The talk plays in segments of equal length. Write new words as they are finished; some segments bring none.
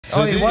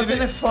Oh, it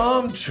wasn't a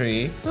farm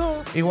tree.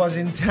 No. It was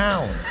in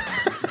town.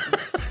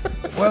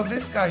 Well,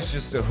 this guy's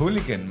just a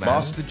hooligan, man.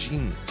 Master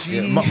genius.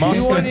 Gee. He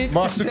wanted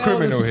master to tell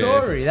criminal the here.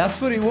 story. That's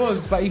what it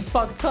was, but he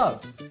fucked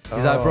up.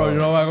 He's like, bro, you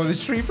know where I got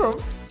this tree from?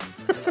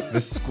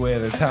 The square,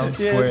 the town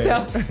Yeah, square.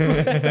 town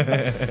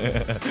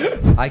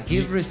square. I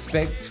give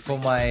respect for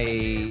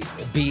my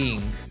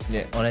being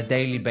on a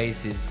daily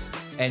basis.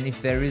 And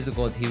if there is a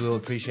God, he will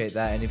appreciate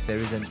that. And if there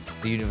isn't,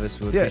 the universe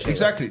will appreciate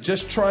exactly.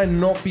 Just try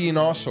and not be an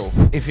arsehole.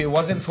 If it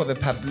wasn't for the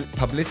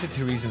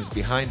publicity reasons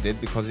behind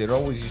it, because it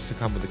always used to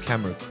come with a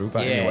camera crew,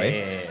 but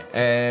anyway,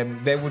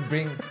 they would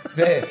bring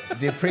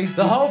the priest.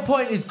 The whole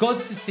point is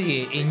God to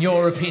see it, in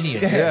your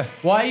opinion. Yeah.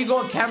 Why you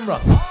got a camera?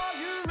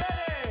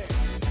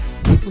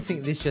 People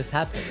think this just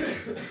happened.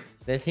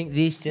 They think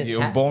this just You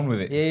were born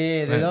with it.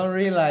 Yeah, they don't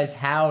realize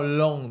how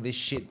long this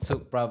shit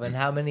took, bruv, and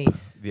how many...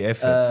 The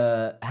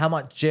effort. how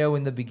much jail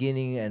in the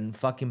beginning and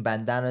fucking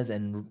bandanas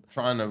and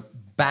Trying to.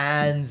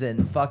 bands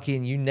and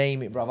fucking you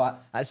name it, bruv.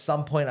 At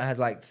some point, I had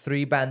like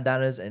 3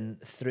 bandanas and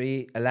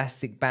 3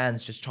 elastic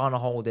bands just trying to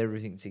hold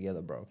everything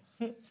together, bro.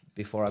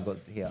 Before I got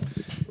here.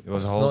 It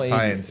was a whole not easy,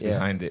 science yeah.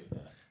 behind it.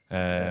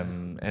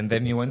 And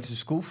then you went to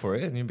school for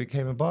it and you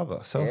became a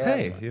barber. So, Yeah,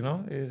 hey, man. you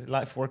know,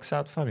 life works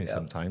out funny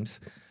sometimes.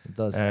 It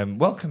does.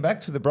 Welcome back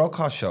to the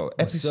BroCast Show, What's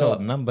episode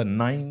up? number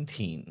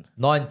 19.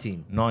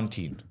 19.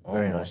 19.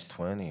 Almost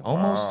 20.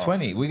 Almost Wow.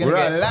 20. We're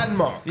at a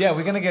landmark. Yeah,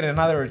 we're going to get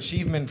another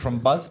achievement from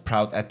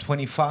Buzzsprout at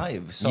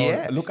 25. So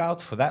Yeah. look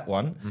out for that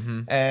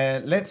one.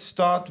 Let's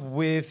start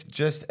with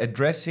just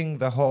addressing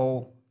the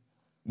whole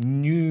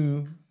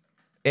new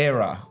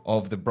era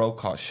of the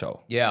BroCast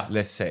Show. Yeah.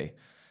 Let's say.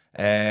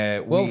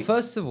 Well,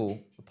 first of all,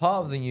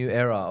 part of the new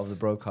era of the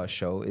BroCast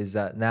show is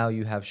that now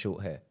you have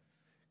short hair.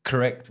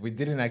 Correct. We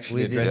didn't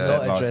actually We did address not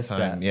that last address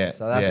time. that. Yeah.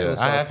 So that's yeah.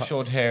 also I a have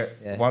short hair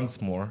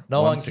once more.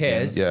 No one once again.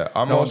 cares. Yeah,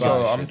 I'm No also.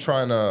 bullshit.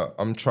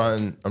 I'm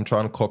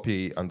trying to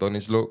copy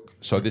Andoni's look.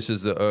 So this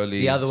is the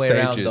early The other way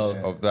around, stages though.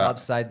 of It's that.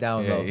 upside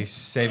down, Yeah, though. he's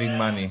saving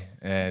money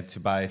to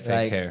buy fake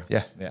Like- hair.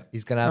 Yeah. Yeah.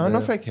 He's gonna have No, a,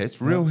 not fake hair. It's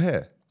real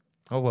hair.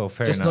 Oh, well,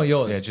 fair Just enough. not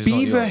yours. Yeah, just not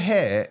Beaver yours.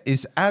 hair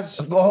is as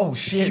Oh,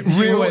 shit.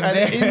 You real went and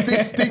there.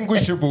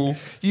 indistinguishable.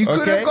 You could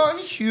okay? have gone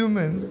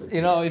human.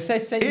 You know, if they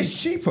sent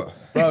It's you, cheaper.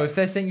 bro, if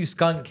they sent you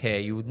skunk hair,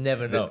 you would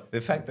never know.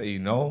 The fact that you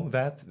know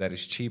that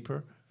is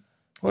cheaper.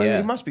 Well, Yeah.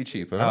 it must be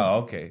cheaper. no? Oh,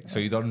 okay. So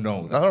you don't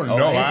know that. I don't know.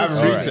 Oh, I he's haven't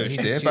assuming.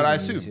 researched He's it, but I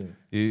assuming, assume.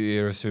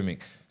 You're assuming.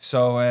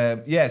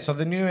 So, so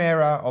the new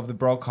era of the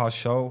BroCast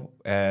Show,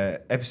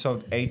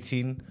 episode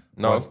 18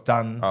 was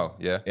done. Oh,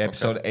 yeah.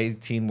 Episode Okay.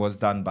 18 was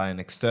done by an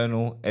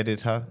external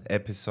editor.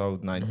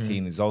 Episode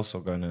 19 is also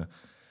going to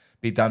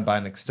be done by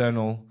an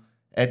external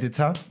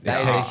editor.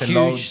 That It is takes a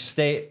load-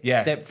 huge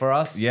Yeah. step for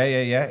us. Yeah.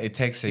 It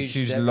takes a Huge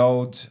huge step.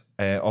 load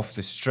off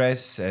the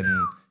stress and,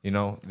 you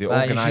know, the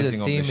Man, you should have organizing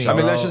of the seen me. show. I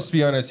mean, let's Bro. just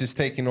be honest. It's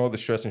taking all the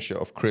stress and shit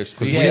off Chris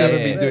because Yeah, we haven't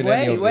yeah, been doing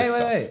any of this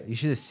stuff. Wait. You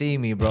should have seen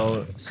me,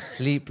 bro.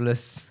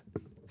 Sleepless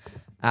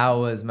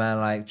hours, man.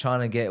 Like trying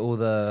to get all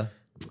the,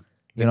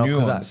 you know,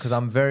 nuance. because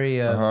I'm very.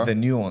 The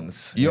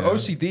nuance. You're yeah.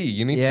 OCD.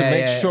 You need to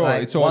make sure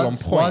like, it's all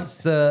once, on point. Once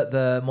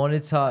the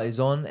monitor is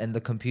on and the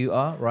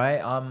computer,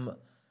 right? I'm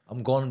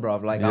gone, bro.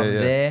 Like I'm yeah.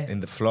 there. In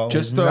the flow.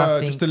 just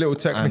nothing- a little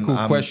technical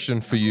I'm- question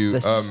for you.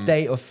 the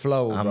state of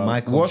flow, I'm bro.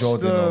 Michael What's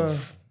Jordan the-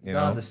 of, you I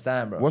don't know.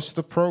 understand, bro. What's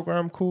the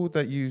program called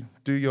that you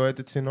do your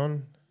editing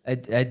on?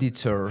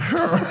 Editor.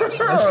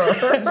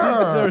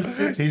 Editor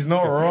six. He's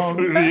not wrong.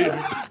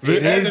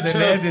 It is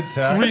an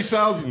editor.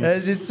 3000.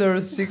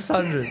 Editor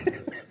 600.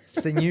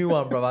 It's the new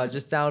one, bro. I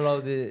just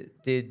downloaded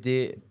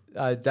it.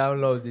 I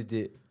downloaded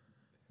it.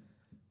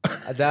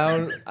 I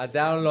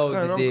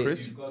downloaded it.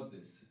 Chris?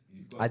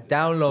 I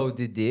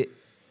downloaded it,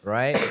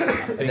 right?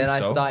 And then I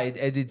so. started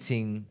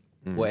editing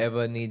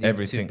whatever needed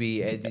Everything to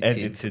be edited.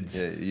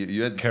 edited. Yeah,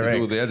 you edited Correct.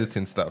 all the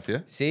editing stuff, yeah?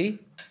 See?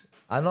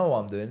 I know what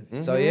I'm doing.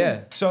 So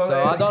yeah. So,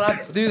 So I don't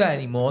have to do that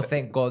anymore,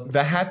 thank God.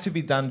 That had to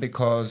be done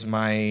because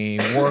my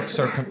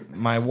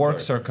work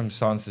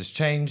circumstances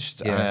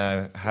changed.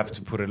 Yeah. I have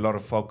to put a lot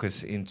of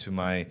focus into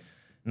my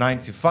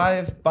 9 to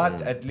 5,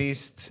 but at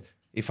least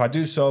if I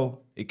do so,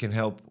 it can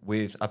help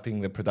with upping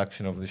the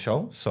production of the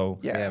show. So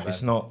Yeah,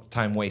 it's not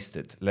time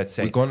wasted, let's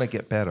say. We're going to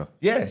get better.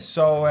 Yeah,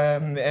 so,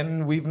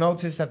 and we've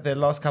noticed that the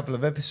last couple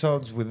of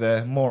episodes with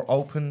a more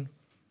open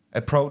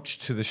approach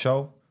to the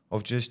show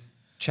of just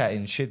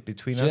chatting shit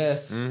between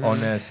us Just on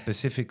a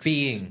specific,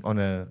 being. on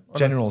a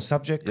general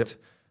subject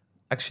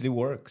actually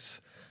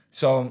works.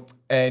 So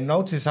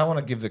notice I want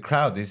to give the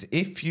crowd is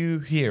if you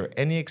hear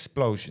any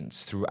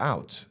explosions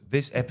throughout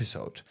this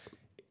episode,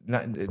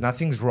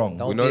 nothing's wrong.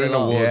 Don't We're not be in a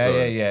alarmed. war Yeah,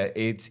 zone. yeah.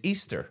 It's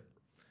Easter,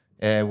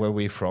 where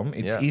we're from.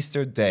 It's Yeah.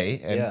 Easter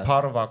Day, and Yeah.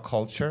 part of our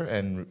culture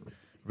and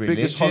religion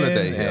Biggest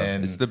holiday here.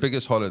 and It's the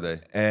biggest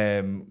holiday.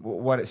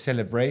 what a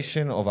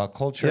celebration of our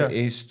culture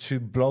Yeah. is to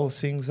blow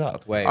things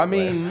up. Wait. I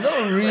mean,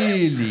 not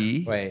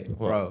really. Wait,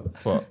 bro.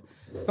 What?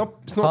 It's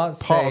not Can't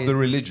part say- of the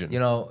religion. You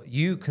know,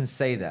 you can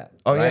say that.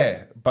 Oh right?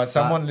 yeah, but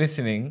someone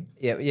listening.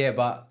 Yeah,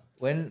 but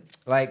when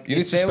like You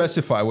need if to there-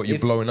 specify what you're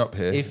if- blowing up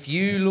here. If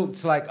you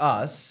looked like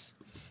us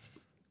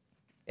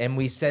and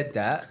we said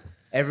that,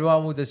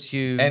 everyone would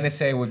assume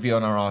NSA would be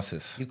on our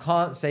asses. you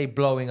can't say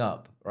blowing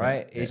up,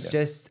 right? It's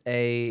just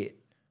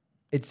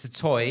it's a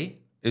toy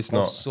It's of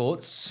not.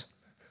 sorts,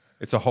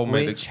 It's a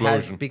homemade which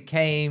has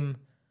explosion.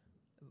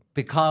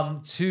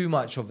 become too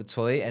much of a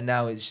toy, and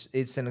now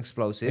it's an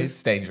explosive.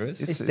 It's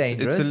dangerous. It's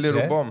dangerous. It's a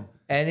little Yeah. bomb.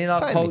 And in our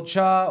Tiny.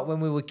 culture, when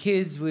we were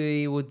kids,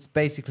 we would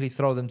basically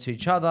throw them to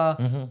each other.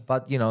 Mm-hmm.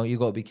 But you know, you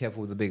got to be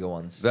careful with the bigger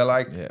ones. They're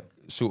like Yeah.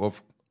 sort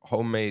of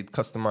homemade,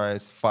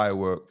 customized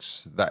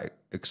fireworks that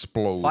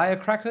explode.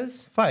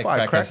 Firecrackers.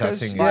 Firecrackers, I Firecrackers?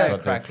 think is Yeah. what they're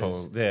Firecrackers.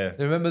 called. Yeah.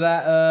 Remember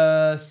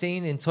that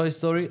scene in Toy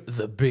Story?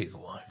 The big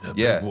one.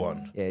 Yeah. Big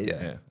one. Yeah,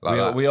 Yeah. Yeah. Like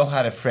that. We all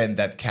had a friend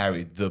that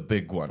carried the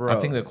big one. I Bro.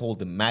 think they called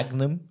the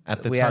Magnum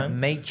at the We had time.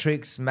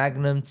 Matrix,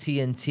 Magnum,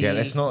 TNT. Yeah,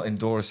 let's not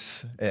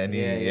endorse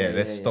any.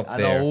 Let's stop I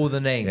there. know all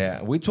the names.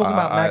 Yeah, we're talking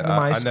about Magnum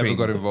I ice cream. never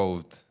got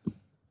involved.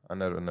 I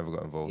never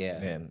got involved.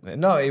 Yeah. Yeah.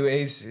 No, it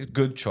is a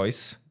good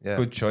choice. Yeah.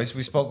 Good choice.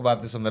 We spoke about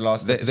this on the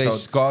last They episode.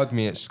 scarred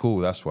me at school.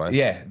 That's why.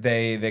 Yeah,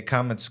 they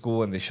come at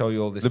school and they show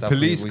you all this The stuff.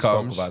 police we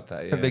comes spoke about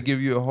that. Yeah. and they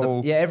give you a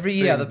whole. Yeah, every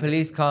year thing. the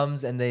police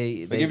comes and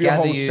they They give you a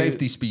gather whole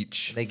safety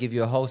speech. They give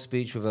you a whole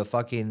speech with a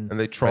fucking And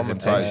they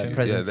traumatize you.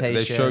 presentation. Yeah,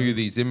 they show you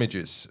these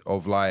images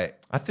of like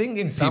I think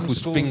in some people's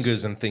schools,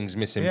 fingers and things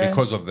missing Yeah.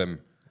 because of them.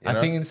 I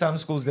think in some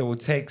schools they will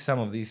take some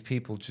of these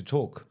people to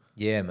talk.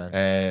 Yeah,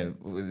 man.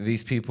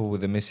 These people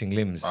with the missing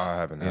limbs. I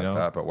haven't you heard know?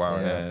 that, but wow.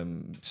 Yeah.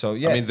 So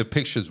yeah, I mean, the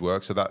pictures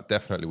work, so that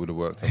definitely would have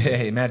worked. On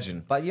me.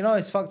 imagine. But you know,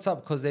 it's fucked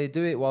up because they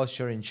do it whilst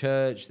you're in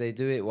church. They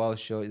do it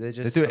whilst you're. They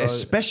just They do it, throw-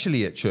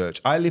 especially at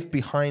church. I live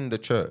behind the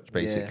church,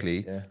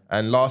 basically. yeah.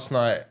 And last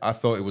night, I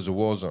thought it was a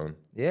war zone.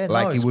 Yeah, no,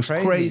 like it's it was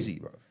crazy,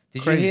 bro.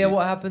 Did Crazy. you hear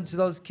what happened to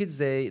those kids?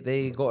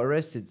 They got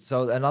arrested.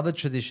 So another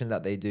tradition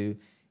that they do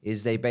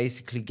is they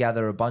basically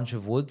gather a bunch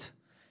of wood,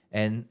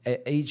 and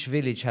each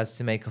village has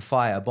to make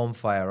a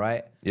bonfire,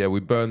 right? Yeah, we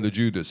burned the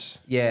Judas.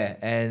 Yeah,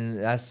 and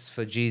that's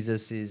for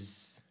Jesus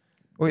is.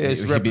 Oh yeah,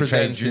 it's He betrayed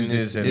representing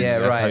Judas, and Yeah,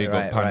 that's how right, he got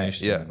right,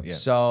 punished. right. and- Yeah.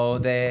 So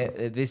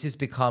this has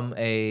become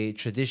a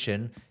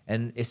tradition,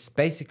 and it's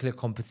basically a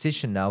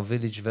competition now,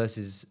 village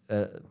versus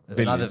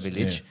another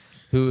village.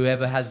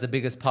 Whoever has the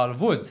biggest pile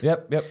of wood.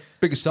 Yep.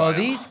 Biggest So fire.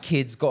 these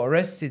kids got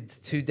arrested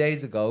 2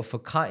 days ago for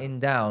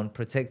cutting down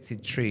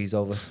protected trees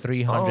over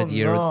 300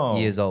 no.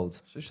 years old.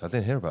 I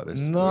didn't hear about this.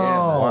 No,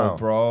 Wow.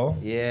 bro.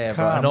 Yeah,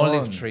 Come but an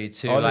olive on. tree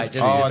too, Olive like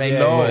just trees. to Oh, make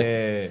no. it worse.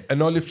 Yeah.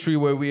 An olive tree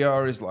where we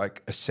are is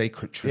like a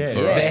sacred tree Yeah, for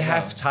yeah. us. they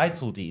have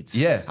title deeds.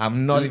 Yeah.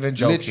 I'm not even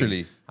joking.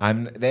 Literally.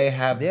 They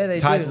have Yeah, they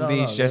do. title No,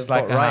 deeds no, just they've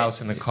like got a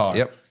house rights. and a car.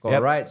 Yep.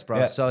 Got rights, bro.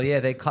 Yeah. So yeah,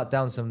 they cut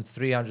down some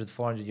 300,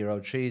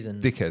 400-year-old trees,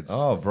 and Dickheads.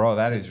 Oh, bro,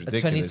 that is a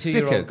ridiculous.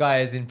 22-year-old Dickheads. guy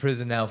is in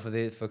prison now for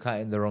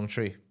cutting the wrong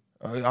tree.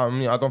 I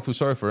mean, I don't feel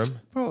sorry for him.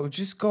 Bro,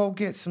 just go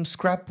get some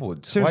scrap wood.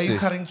 Why are Seriously. you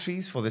cutting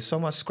trees for? There's so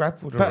much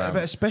scrap wood around.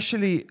 But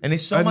especially... and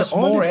it's so an much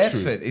more olive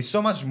tree. effort. It's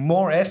so much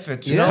more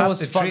effort to You know cut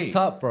what's the tree. fucked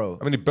up, bro?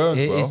 I mean, it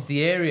burns well. It's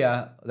the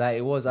area that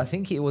it was. I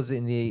think it was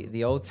in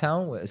the old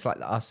town where it's like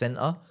our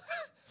center.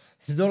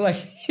 It's not like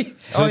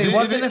Oh, is it it-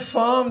 wasn't a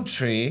farm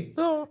tree.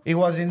 No. It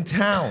was in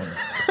town.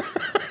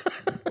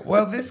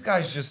 Well, this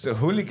guy's just a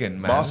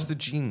hooligan, man. Master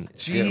genius.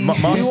 Gee. he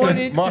master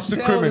wanted master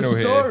to tell criminal the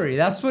here. story.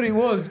 That's what it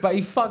was, but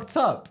he fucked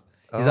up.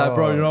 He's like,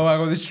 bro, you know where I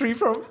got this tree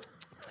from?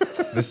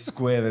 The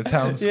square, the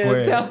town Yeah,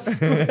 square. the town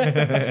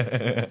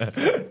square.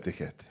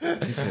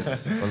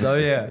 Dickhead. So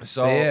yeah,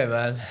 So- yeah,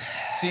 man.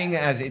 Seeing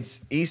as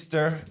it's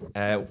Easter,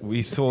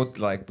 we thought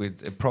like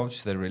we'd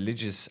approach the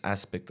religious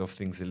aspect of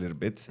things a little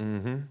bit.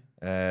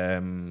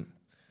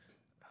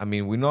 I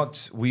mean,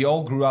 we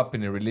all grew up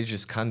in a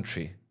religious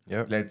country.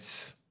 Yep.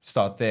 Let's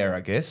start there,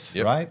 I guess,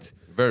 Yep. right?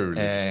 Very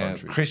religious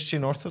country.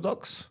 Christian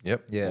Orthodox.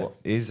 Yep. Yeah.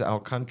 Is our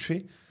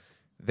country.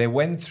 They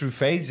went through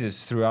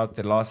phases throughout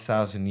the last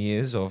 1,000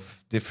 years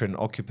of different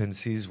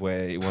occupancies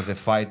where it was a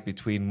fight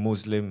between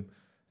Muslim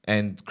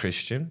and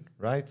Christian,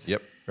 right?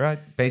 Yep. Right.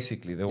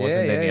 Basically, there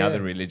wasn't yeah, any yeah.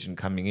 other religion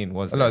coming in,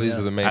 was Oh, there? no, these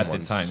were the main at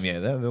ones. the time. Yeah,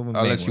 they were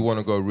Unless you want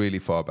to go really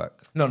far back.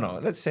 No.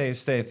 Let's say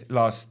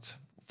last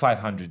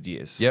 500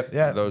 years. Yep,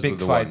 Yeah. those Big were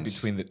the fight ones.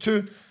 between the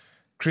two.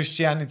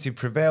 Christianity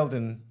prevailed,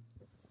 and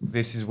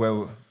this is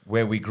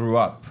where we grew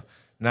up.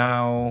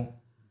 Now,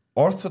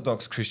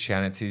 Orthodox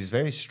Christianity is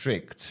very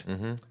strict.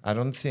 Mm-hmm. I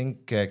don't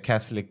think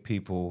Catholic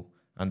people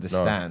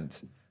understand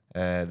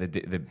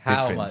the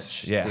How difference.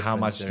 much Yeah, how difference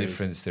much there is.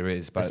 difference there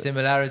is. The But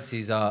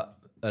similarities are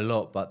a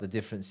lot, but the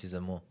differences are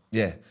more.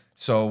 yeah,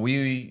 so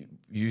we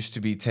used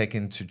to be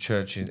taken to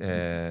church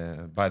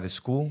by the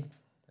school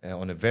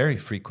on a very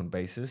frequent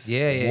basis.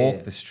 Yeah, Walk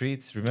yeah. the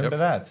streets. Remember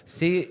that?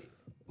 See,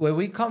 where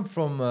we come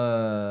from,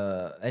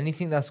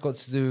 anything that's got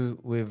to do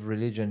with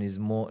religion is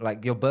more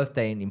like your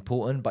birthday ain't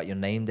important, but your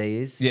name day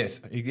is.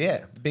 Yes.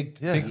 Yeah. Big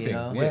You thing.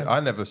 know? Yeah. I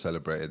never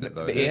celebrated it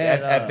though.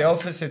 At the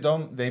office,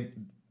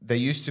 they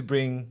used to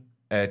bring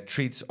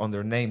treats on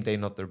their name day,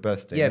 not their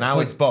birthday. Yeah, Now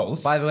because, it's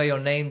both. By the way, your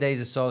name day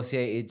is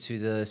associated to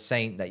the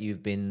saint that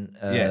you've been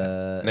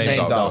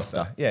Named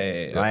after.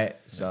 Yeah. Right?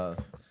 So,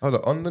 Hold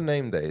on the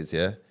name days,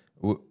 yeah.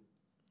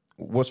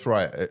 What's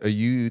right? Are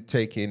you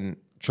taking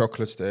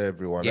chocolates to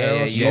everyone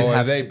Yeah, else? you Or are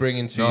have they to.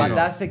 bringing to But you?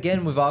 that's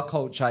again with our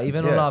culture.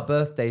 Even on Yeah. our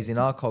birthdays, in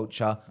our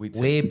culture, We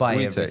take- we buy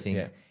we take, everything.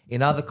 yeah.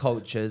 In other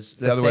cultures,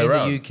 the let's other say way in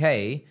around. the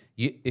UK,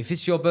 if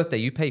it's your birthday,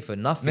 you pay for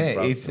nothing, Yeah,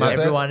 bro. it's my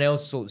Everyone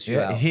else sorts you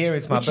Yeah, out. here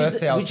it's my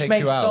birthday, I'll which take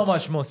makes you so out.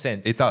 much more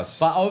sense. It does.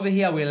 But over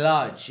here, we're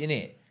large,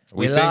 innit?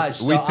 We We're think-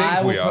 large, we so think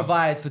I will we are.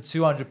 provide for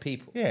 200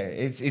 people. Yeah,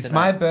 it's Tonight.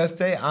 my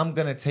birthday. I'm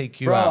gonna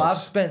take you Bro, out. I've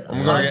spent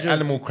I'm gonna get hundreds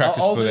animal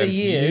crackers over for them. the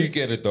years.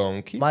 You get a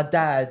donkey. My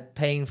dad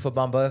paying for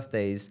my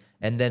birthdays,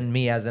 and then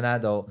me as an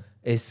adult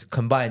is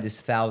combined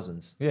is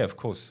thousands. Yeah, of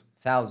course.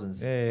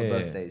 Thousands for Yeah.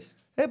 birthdays.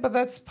 Yeah, but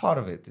that's part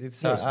of it.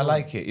 It's Yeah, it's I normal.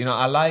 like it. You know,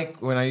 I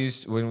like when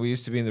we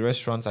used to be in the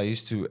restaurants. I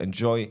used to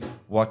enjoy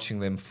watching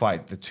them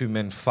fight. The two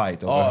men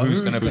fight over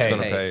who's gonna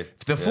pay.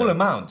 The full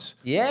amount.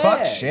 Yeah.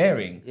 Fuck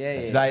sharing. Yeah,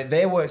 It's yeah.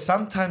 like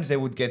sometimes they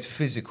would get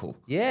physical.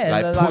 Yeah,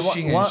 Like and like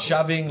pushing one- and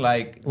shoving.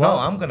 Like, no, one-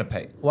 I'm gonna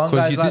pay. One 'Cause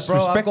guy's you're like, bro,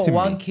 I've got disrespecting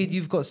one me." kid,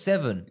 you've got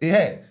 7.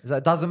 Yeah. It's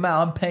like, doesn't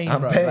matter, I'm paying,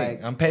 I'm bro. paying.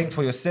 Like, I'm paying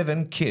for your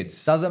 7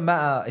 kids. doesn't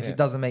matter if it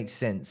doesn't make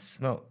sense.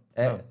 No.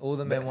 All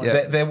the men want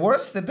The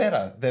worse, the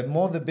better. The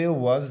more the bill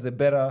was, the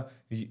better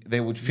they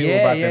would feel yeah,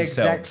 about yeah,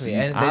 themselves. exactly.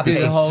 And I they do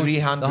paid the whole,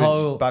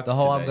 $300 the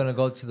whole I'm today. gonna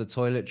go to the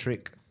toilet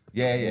trick.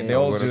 Yeah, they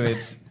all What do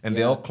is- it, and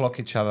they all clock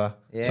each other,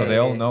 Yeah, so they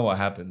all yeah. know what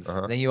happens.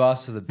 Then you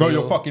ask for the No, bill.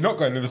 you're fucking not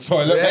going to the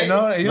toilet, Yeah, mate.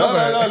 no, you're not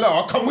gonna- no,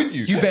 I'll come with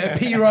you. You better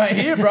pee right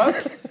here, bro.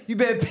 You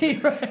better pee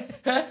right.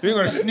 You're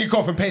going to sneak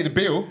off and pay the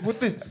bill. What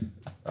the?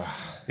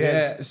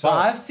 Yes, so but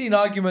I've seen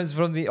arguments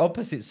from the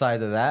opposite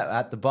side of that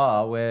at the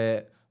bar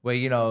where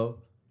you know,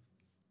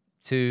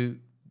 two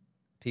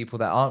people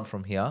that aren't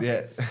from here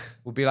yeah,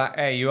 will be like,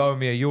 "Hey, you owe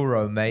me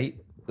 €1, mate."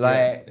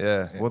 Like,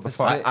 Yeah, what the It's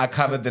fuck? like- I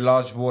covered the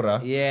large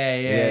water.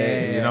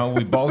 yeah. You know,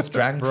 we both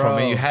drank from Bro.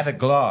 it. You had a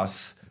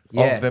glass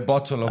Yeah. of the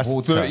bottle of That's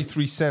water.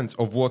 33 cents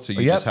of water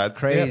you Yep. just had.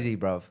 Crazy,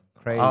 bruv.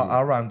 Crazy.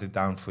 I'll round it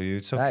down for you.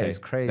 It's okay. That is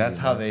crazy, That's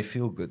how man. they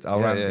feel good.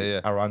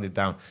 Yeah. I'll round it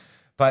down.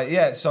 But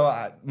yeah, so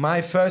my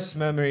first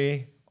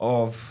memory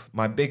of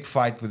my big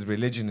fight with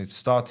religion, it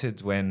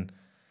started when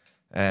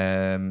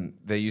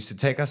they used to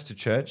take us to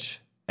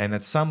church. And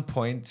at some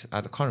point,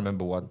 I can't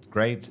remember what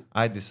grade,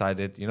 I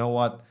decided, you know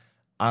what?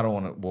 I don't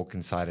want to walk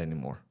inside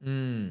anymore.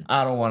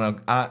 I don't want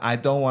to. I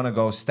don't want to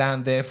go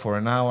stand there for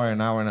an hour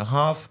and a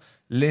half,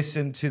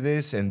 listen to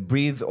this and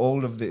breathe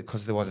all of the.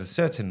 Because there was a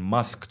certain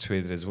musk to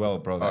it as well,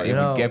 bro. That you it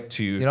know- would get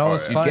to you. you know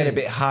what's You'd get a funny?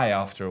 bit high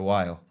after a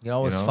while. You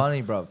know what's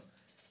funny, bro?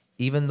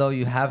 Even though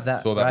you have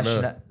that Saw that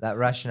mirror. that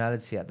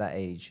rationality at that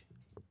age,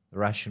 the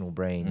rational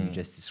brain you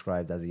just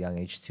described as a young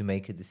age to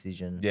make a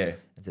decision. Yeah.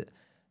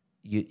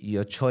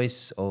 Your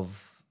choice of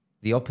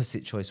the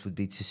opposite choice would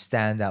be to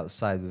stand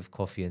outside with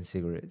coffee and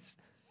cigarettes.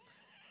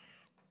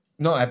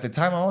 No, at the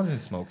time I wasn't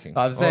smoking.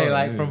 I'm saying Oh,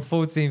 like yeah. from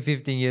 14,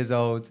 15 years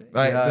old.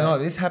 Like, you know? no,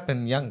 this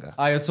happened younger.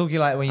 Oh, you're talking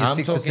like when you're I'm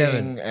 6 or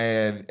 7.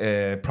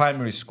 talking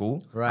primary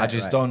school. I Right,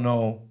 just right. don't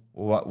know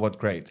what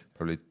grade.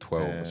 Probably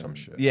 12 or some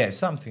shit. Yeah,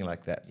 something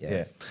like that. Yeah.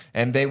 Yeah.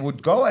 And they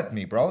would go at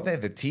me, bro.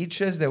 The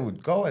teachers, they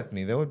would go at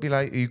me. They would be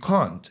like, you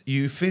can't.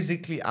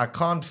 I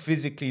can't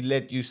physically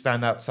let you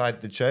stand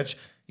outside the church.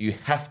 You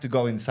have to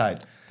go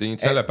inside. Didn't you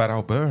tell her, but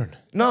I'll burn.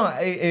 No,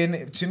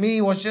 and to me,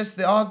 it was just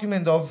the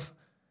argument of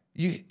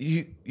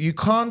you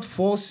can't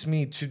force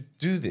me to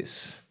do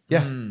this.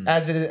 Yeah.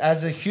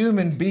 As a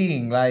human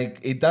being, like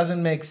it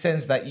doesn't make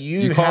sense that you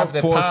You have can't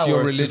the force power your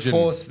to religion.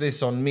 force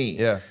this on me.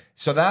 Yeah.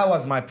 So that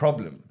was my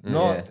problem,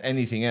 not Yeah.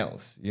 anything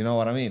else. You know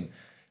what I mean?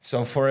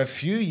 So for a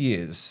few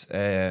years,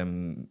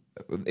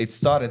 it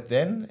started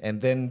then,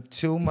 and then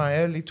till my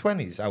early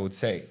 20s, I would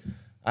say,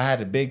 I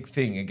had a big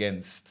thing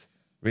against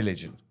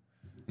religion.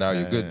 Now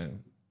you're good.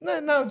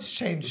 No, it's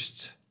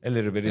changed a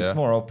little bit. It's Yeah.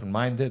 more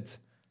open-minded.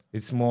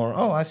 It's more,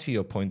 oh, I see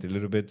your point a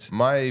little bit.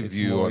 My It's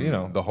view more, on you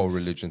know, the whole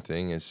religion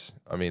thing is,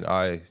 I mean,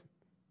 I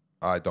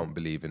don't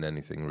believe in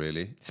anything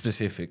really.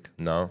 Specific.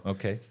 No.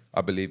 Okay.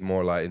 I believe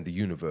more like in the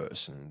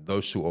universe and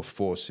those sort of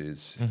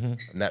forces,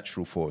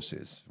 natural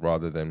forces,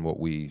 rather than what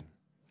we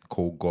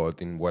call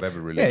God in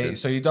whatever religion. Yeah,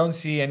 so you don't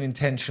see an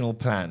intentional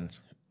plan.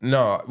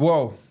 No,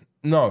 well,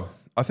 no.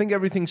 I think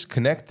everything's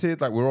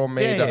connected. Like we're all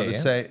made Yeah, out of the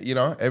yeah. same. You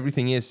know,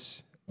 everything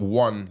is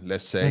one.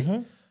 Let's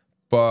say,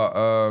 but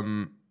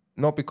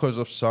not because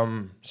of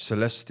some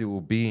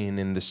celestial being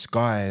in the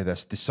sky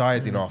that's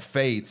deciding our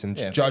fates and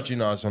Yeah.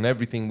 judging us on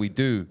everything we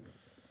do.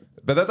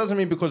 But that doesn't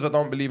mean because I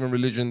don't believe in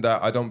religion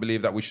that I don't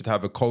believe that we should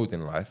have a code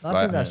in life.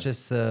 I think that's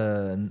just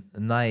a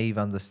naive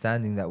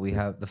understanding that we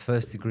have, the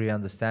first degree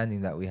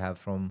understanding that we have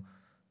from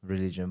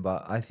religion.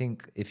 But I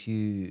think if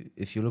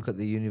you look at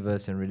the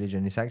universe and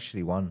religion, it's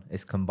actually one.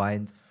 It's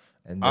combined.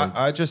 And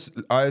there's-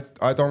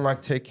 I don't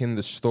like taking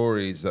the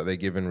stories that they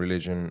give in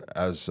religion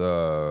as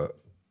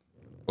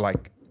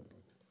like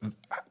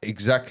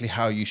exactly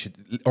how you should,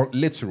 or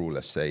literal,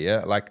 let's say,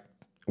 yeah, like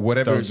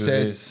whatever Don't it do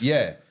says, this.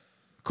 yeah.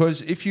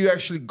 Because if you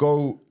actually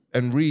go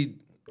and read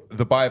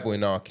the Bible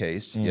in our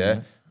case,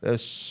 yeah,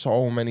 there's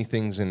so many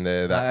things in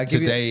there I that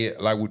give you- today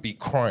like would be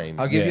crime.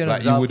 I'll give you an like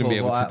example you wouldn't be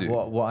of able what to do.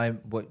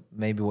 what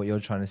maybe what you're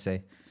trying to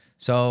say.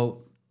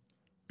 So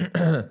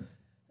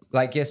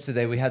like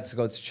yesterday, we had to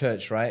go to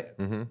church, right?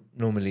 Mm-hmm.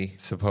 Normally.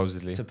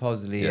 Supposedly.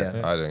 Supposedly,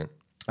 yeah. I don't.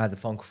 I had a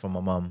phone call from my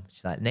mum.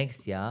 She's like,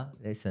 next year,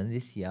 listen,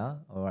 this year,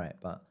 all right,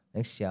 but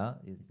next year,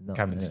 no.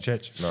 Coming to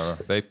church. No,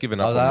 they've given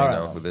I up was on like, me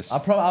all right, now with this.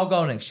 I'll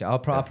go next year. I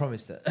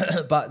promised it.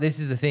 But this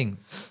is the thing.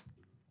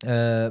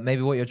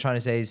 Maybe what you're trying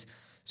to say is,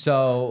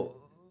 so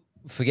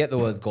forget the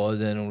word God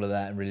and all of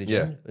that and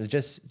religion. Yeah.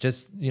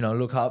 Just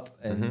look up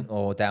and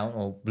or down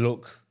or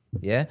look,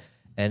 yeah,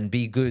 and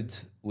be good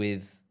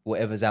with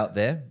whatever's out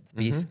there.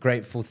 Be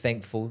grateful,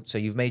 thankful. So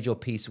you've made your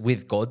peace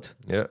with God,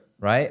 Yeah.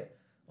 right,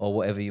 or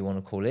whatever you want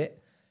to call it.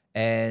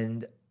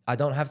 And I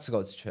don't have to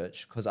go to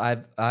church because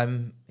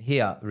I'm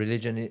here.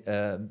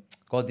 Religion,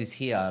 God is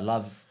here.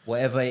 Love,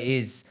 whatever it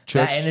is,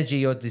 Church. that energy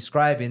you're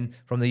describing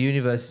from the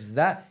universe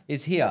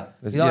is here.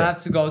 You don't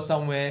have to go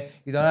somewhere.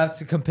 You don't have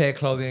to compare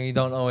clothing. And you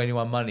don't owe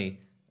anyone money,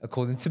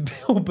 according to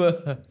Bill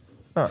Burr.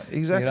 No,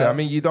 exactly. You know?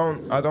 I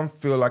mean, I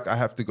don't feel like I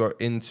have to go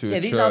into a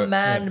These church are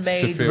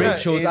man-made to feel-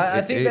 rituals.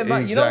 I think there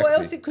might. You know what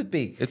else it could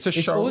be? It's a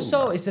show,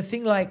 Also, man. it's a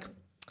thing like,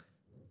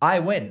 I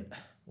went.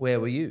 Where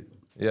were you?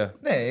 Yeah.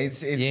 Yeah,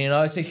 it's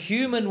It's a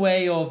human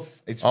way of.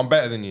 I'm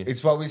better than you.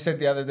 It's what we said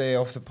the other day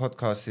off the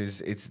podcast.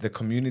 It's the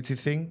community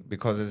thing,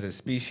 because as a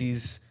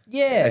species,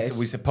 Yes.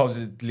 we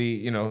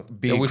supposedly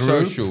be Yeah, a we're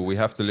group. social. We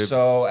have to live.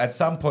 So at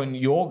some point,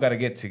 you all gotta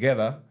get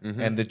together,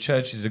 and the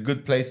church is a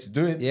good place to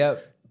do it.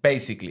 Yep.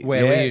 Basically.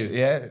 Where were you?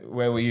 Yeah.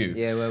 Where were you?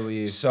 Yeah, where were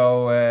you?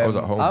 So I was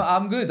at home.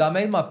 I'm good. I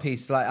made my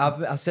peace. Like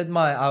I said,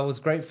 I was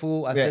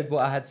grateful. I said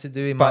what I had to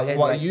do in my But head.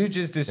 what like- you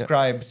just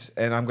described,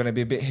 and I'm going to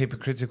be a bit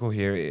hypocritical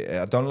here.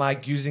 I don't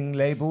like using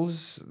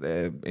labels.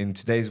 In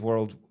today's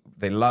world,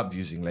 they love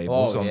using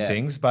labels on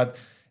things, but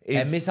and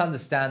it's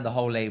misunderstand the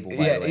whole label. By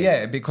the way.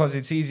 yeah, because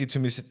it's easy to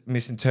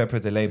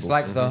misinterpret the label. It's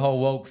like the whole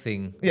woke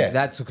thing. Yeah.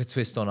 That took a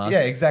twist on us.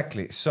 Yeah,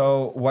 exactly.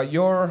 So what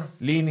you're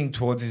leaning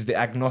towards is the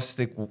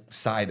agnostic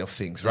side of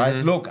things, right?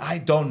 Look, I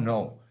don't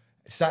know.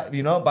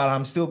 But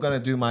I'm still going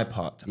to do my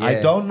part. I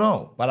Yeah. don't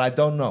know, but I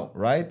don't know,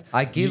 right?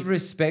 I give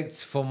respect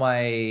for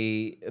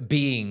my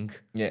being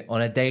Yeah.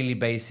 on a daily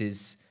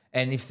basis.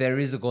 And if there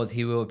is a God,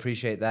 he will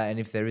appreciate that. And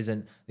if there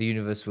isn't, the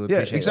universe will Yeah,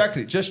 appreciate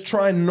exactly. Just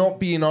try and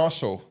not be an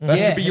arsehole. That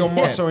Yeah. should be your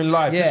motto in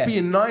life. Yeah. Just be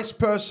a nice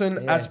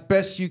person as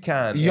best you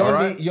can. You're, all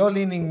right? you're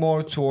leaning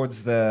more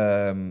towards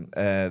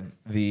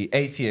the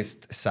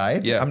atheist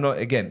side. Yeah. I'm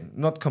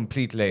not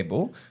complete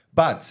label,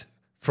 but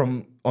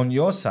from on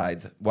your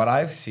side, what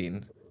I've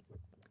seen,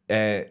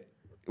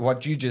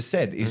 what you just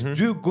said is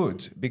do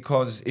good,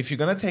 because if you're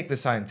going to take the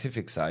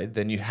scientific side,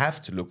 then you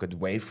have to look at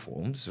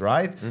waveforms,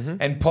 right?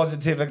 And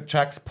positive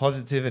attracts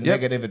positive and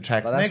negative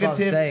attracts But that's what I'm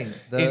negative.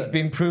 saying. It's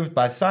been proved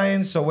by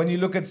science. So when you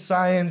look at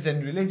science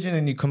and religion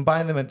and you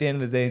combine them, at the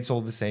end of the day, it's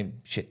all the same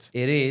shit.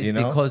 It is, you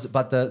know? because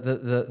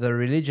the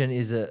religion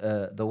is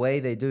the way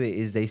they do it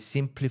is they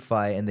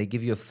simplify and they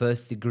give you a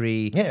first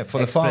degree For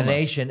the farmer.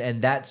 explanation, and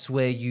that's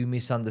where you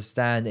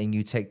misunderstand and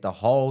you take the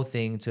whole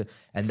thing to,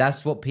 and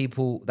that's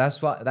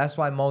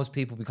why most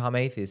people become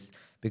atheists,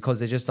 because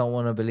they just don't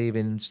want to believe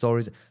in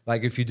stories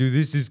like, if you do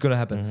this is going to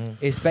happen.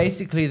 It's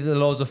basically the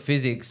laws of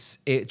physics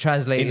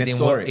translated In a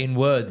story. in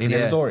words. In yeah.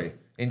 a story.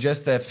 In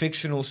just a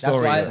fictional That's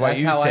story. why- what that's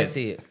you how I said.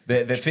 see it.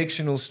 The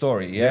fictional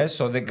story, yeah?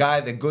 So the guy,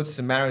 the good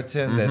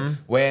Samaritan that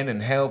went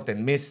and helped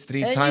and missed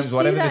three And times, you see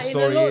whatever the that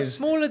story in a lot is.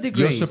 smaller You're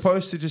degrees.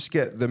 supposed to just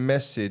get the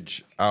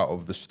message out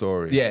of the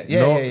story.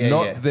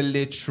 Not the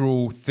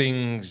literal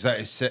things that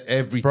is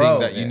everything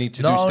that you need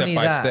to do not step only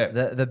by that,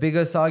 step. The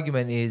biggest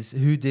argument is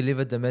who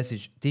delivered the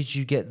message. Did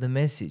you get the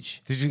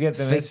message? Did you get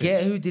the Forget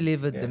message? who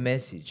delivered the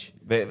message.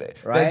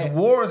 There's Right?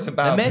 wars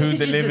about who message is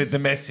delivered the the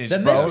message, The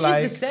bro.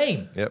 message is the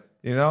same. Yep.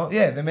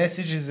 The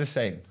message is the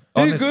same.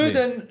 Do Honestly. good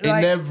and In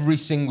like, every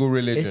single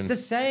religion. it's the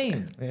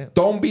same.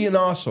 Don't be an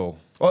arsehole.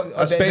 Well,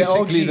 That's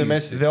basically the OGs,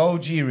 message. The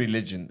OG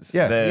religions.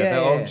 Yeah. The Yeah,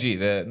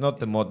 OG, not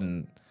the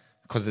modern.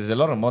 Because there's a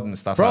lot of modern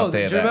stuff Bro, out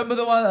there do you that remember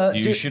the one?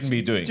 you shouldn't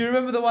be doing. Do you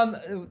remember the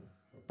one?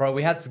 Bro,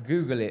 we had to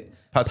Google it.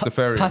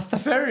 Pastafarian.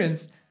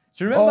 Pastafarians.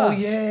 Do you remember? Oh, yeah.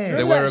 Do you They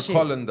remember wear that a shit?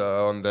 colander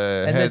on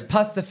their And there's head.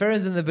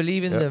 Pastafarians and they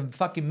believe in the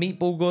fucking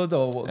meatball god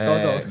or what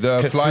god or.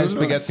 The flying Cthulhu?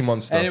 spaghetti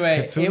monster.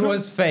 Anyway, Cthulhu? it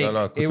was fake.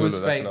 No, It was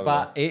Cthulhu, that's fake, another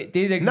but one. it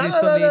did No, exist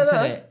no, on the no,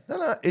 internet.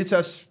 no. It's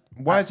as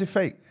why is it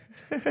fake?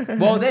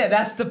 Well,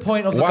 that's the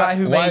point of the guy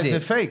who why made is it.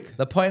 it fake?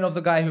 The point of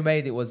the guy who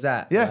made it was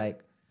that. Yeah. Like,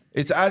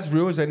 It's as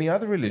real as any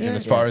other religion,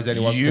 as far as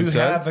anyone's You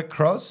concerned. have a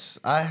cross.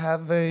 I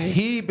have a.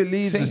 He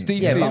believes as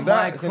deeply yeah, but in my that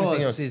as anything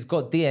cross else. has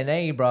got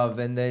DNA, bruv,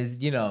 and there's,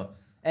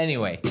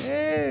 anyway.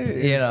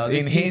 You know,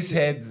 in this his piece-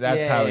 head,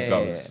 that's yeah, how yeah, it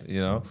goes.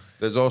 You know,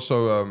 There's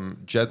also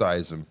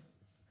Jediism.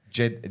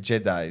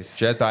 Jedi's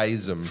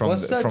Jediism. From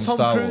What's that from Tom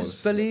Star Cruise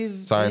Wars. believe?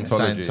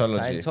 Scientology.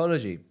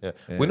 Scientology. Yeah.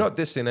 We're not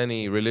dissing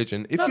any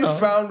religion. If No, you no.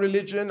 found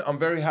religion, I'm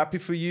very happy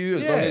for you,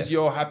 as long Yeah. as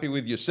you're happy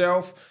with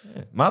yourself.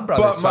 My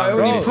brother's But my found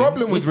only religion.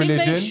 problem with If it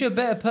religion... makes you a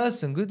better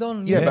person, good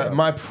on Yeah, you. but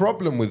my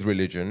problem with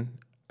religion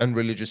and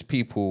religious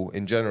people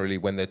in generally,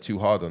 when they're too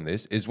hard on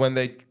this, is when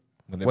they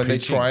preaching.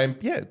 try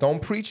and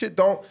don't preach it.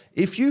 Don't.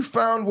 If you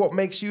found what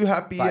makes you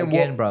happy But and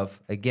again, what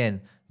bruv,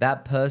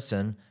 that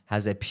person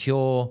has a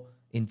pure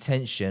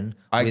intention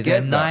I with get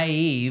a that.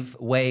 naive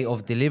way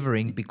of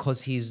delivering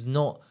because he's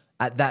not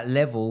at that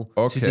level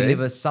to Okay.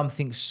 deliver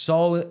something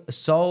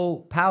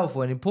so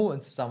powerful and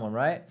important to someone,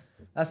 right?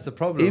 That's the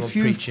problem If of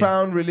you preaching.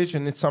 found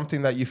religion, it's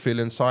something that you feel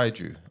inside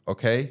you,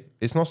 okay?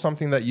 It's not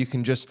something that you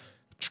can just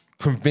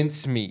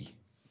convince me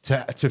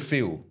to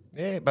feel.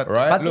 Yeah, but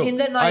Right? But Look, in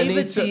their I need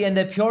naivety to- and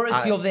the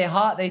purity of their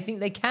heart, they think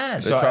they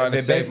can. So- trying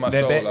to save my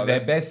soul, are their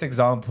they? best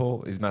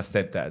example is my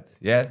stepdad.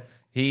 Yeah,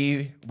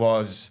 he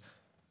was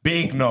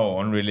big no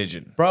on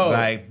religion, Bro,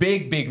 like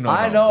big no.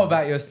 I know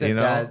about your You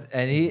know? stepdad,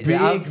 and Big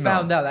I no.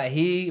 found out that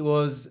he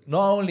was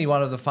not only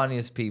one of the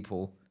funniest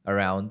people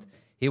around,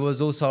 he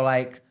was also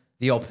like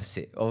the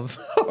opposite of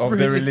of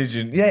the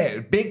religion. Yeah,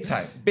 big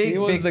time. He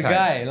was big the time.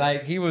 guy.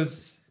 Like he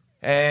was.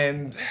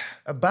 And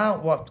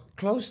about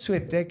close to a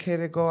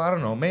decade ago, I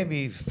don't know,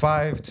 maybe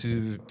 5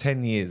 to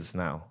 10 years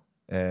now,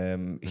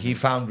 he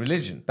found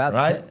religion. About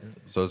right? 10.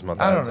 So is my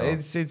dad. I don't know.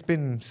 though. It's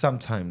been some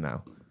time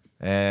now.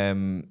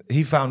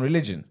 He found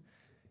religion.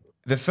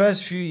 The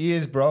first few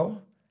years,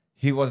 bro,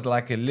 he was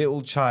like a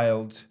little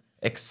child,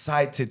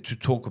 excited to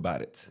talk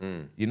about it.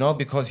 You know,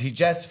 because he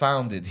just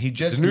found it. He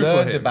just new for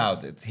learned him.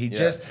 about it.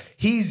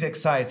 He's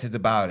excited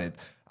about it.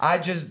 I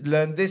just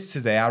learned this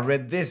today. I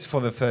read this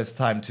for the first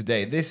time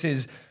today.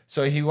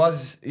 So he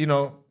was, you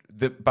know,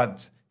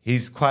 but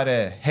he's quite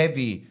a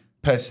heavy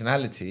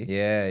personality.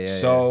 Yeah.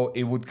 So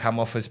it would come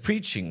off as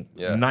preaching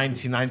Yeah.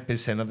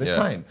 99% of the Yeah.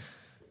 time.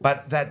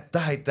 But that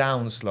died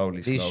down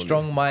slowly. These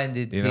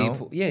strong-minded You know?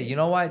 people. Yeah, you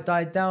know why it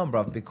died down,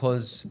 bruv?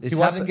 Because He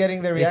wasn't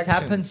getting the It's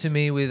happened reactions. to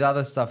me with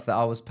other stuff that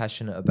I was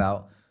passionate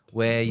about,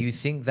 where you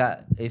think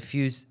that if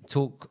you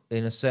talk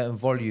in a certain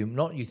volume,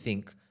 not you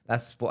think,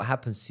 that's what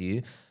happens to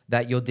you,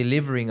 that you're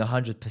delivering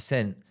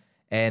 100%.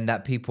 And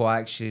that people are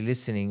actually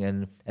listening,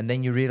 and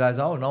then you realize,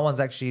 oh, no one's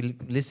actually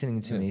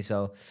listening to me.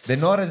 So They're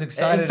not as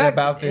excited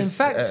about this In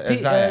fact,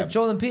 as I am.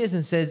 Jordan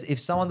Peterson says, if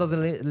someone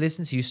doesn't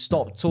listen to you,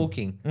 stop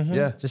talking.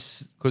 Yeah.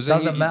 Just Because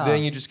doesn't matter.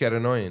 then you just get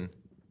annoying.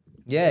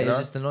 Yeah, you know? you're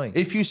just annoying.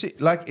 If you see,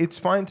 like, it's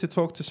fine to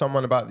talk to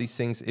someone about these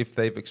things if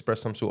they've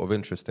expressed some sort of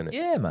interest in it.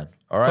 Yeah, man.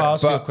 All right. To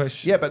ask you a But-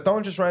 question. Yeah, but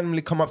don't just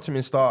randomly come up to me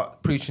and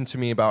start preaching to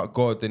me about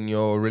God and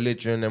your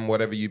religion and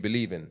whatever you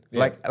believe in.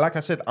 Like I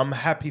said, I'm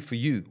happy for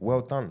you. Well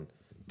done.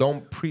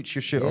 Don't preach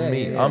your shit on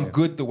me. yeah. I'm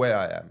good the way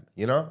I am.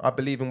 You know, I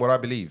believe in what I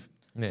believe.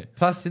 Yeah.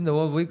 Plus, in the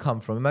world we come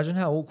from, imagine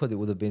how awkward it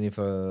would have been if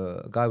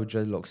a guy with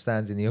dreadlocks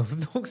stands in the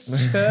Orthodox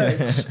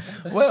church.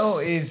 Well,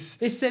 it's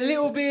It's a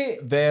little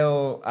bit.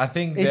 I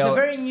think It's they'll, a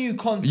very new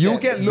concept. You'll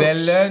get they'll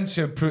looks. learn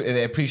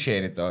to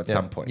appreciate it though at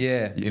some point.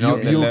 Yeah. You know,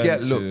 they'll You'll learn get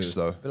to- looks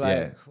though. Like,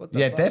 yeah, what the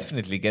yeah, fuck?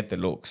 definitely get the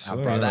looks. Ah,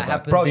 What bro, are you that on about?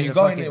 happens Bro, in you a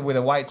go in fucking with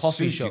a white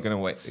coffee suit, shop. you're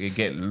gonna you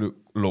get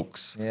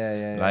looks.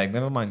 Yeah. Like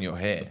never mind your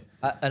hair.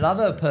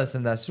 Another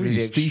person that's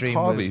really Steve extreme.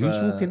 Harvey, with, who's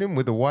walking in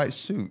with a white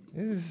suit?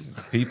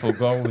 People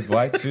go with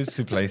white suits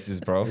to places,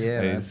 bro.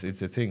 Yeah, man.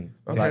 It's a thing.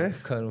 Okay.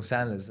 like Colonel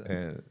Sanders.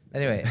 Yeah.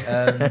 Anyway,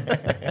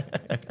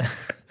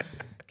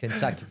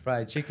 Kentucky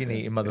Fried Chicken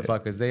eating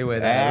motherfuckers. They were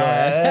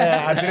there.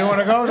 I didn't want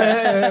to go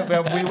there,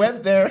 but we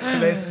went there.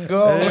 Let's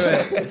go.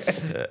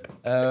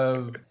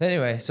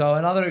 Anyway, so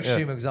another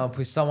extreme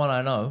example is someone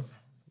I know.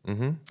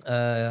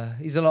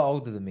 Mm-hmm. He's a lot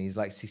older than me. He's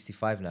like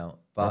 65 now.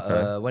 But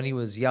Okay. when he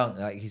was young,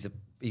 like he's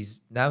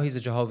a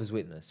Jehovah's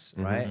Witness,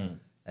 Mm-hmm.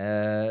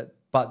 right?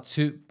 But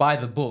by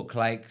the book,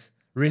 like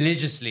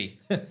religiously,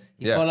 he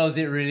Yeah. follows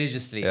it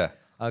religiously. Yeah.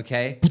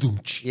 Okay.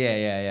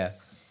 Yeah.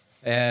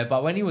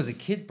 But when he was a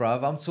kid,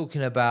 bruv, I'm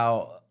talking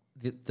about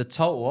the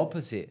total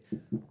opposite.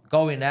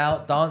 Going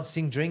out,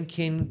 dancing,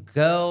 drinking,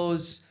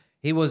 girls.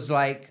 He was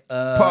like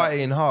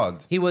Partying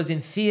hard. he was in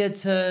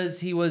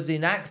theaters, he was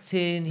in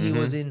acting, he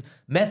was in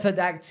method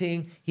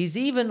acting. He's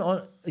even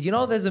on,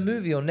 there's a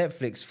movie on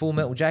Netflix, Full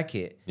Metal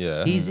Jacket.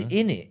 Yeah. He's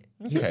in it.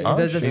 Okay.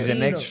 There's a He's scene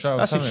an extra. or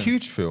That's a something.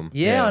 huge film.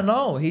 Yeah, I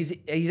know.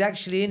 He's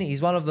actually in it.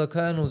 He's one of the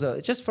colonels,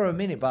 just for a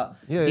minute, but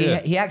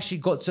he actually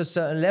got to a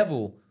certain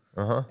level.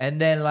 And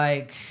then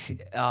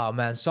oh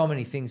man, so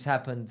many things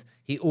happened.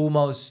 He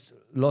almost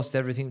lost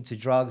everything to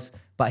drugs,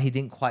 but he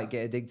didn't quite get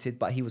addicted,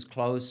 but he was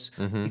close.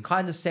 He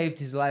kind of saved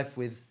his life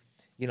with,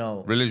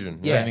 Religion.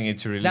 yeah. Turning it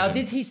to religion. Now,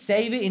 did he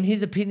save it in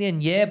his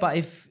opinion? Yeah, but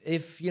if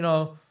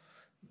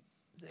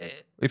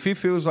If he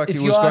feels like he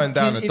if was you going ask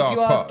down his, a if dark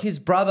you ask path. his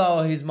brother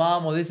or his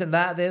mom or this and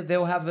that,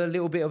 they'll have a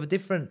little bit of a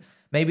different.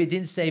 Maybe it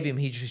didn't save him.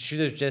 He should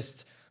have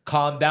just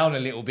calmed down a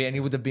little bit, and he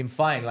would have been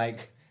fine.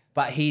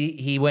 But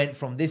he went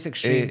from this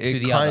extreme to It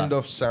the kind other.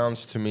 of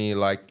sounds to me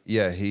like,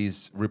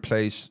 he's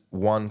replaced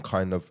one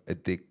kind of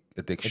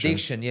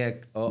addiction Yeah,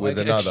 or with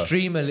like another.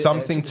 extreme,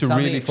 Something to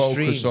really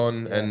focus extreme.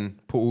 on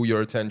and put all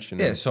your attention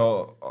Yeah. in.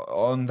 So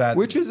on that,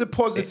 Which is a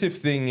positive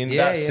thing in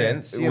Yeah, that yeah.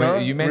 sense. You Well, know,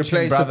 you mentioned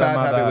replace a brother, bad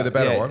mother, habit with a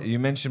better yeah, one. You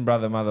mentioned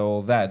brother, mother,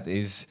 all that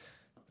is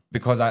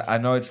because I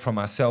know it from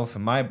myself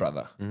and my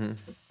brother.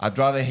 I'd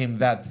rather him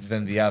that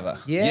than the other.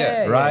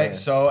 Yeah, Right. yeah.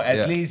 So at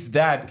Yeah. least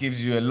that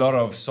gives you a lot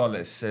of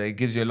solace. It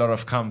gives you a lot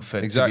of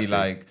comfort Exactly. to be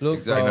like, Look,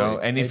 Exactly. you know.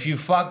 And if you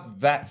fuck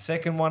that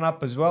second one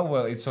up as well,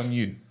 well, it's on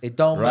you. It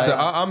don't Right. So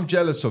matter. I'm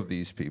jealous of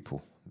these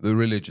people, the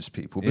religious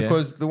people, Yeah.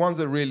 because the ones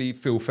that really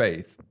feel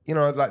faith, you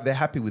know, like they're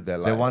happy with their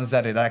life. The ones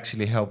that it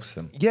actually helps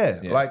them. Yeah,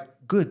 like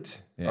good.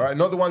 Yeah. All right,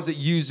 not the ones that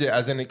use it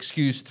as an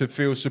excuse to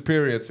feel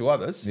superior to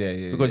others.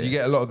 Because you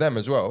get a lot of them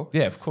as well.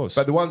 Yeah, of course.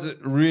 But the ones that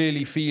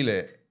really feel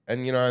it,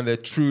 and you know, and they're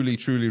truly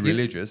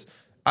religious,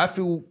 I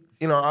feel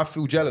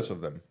jealous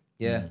of them.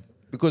 Yeah.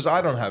 Because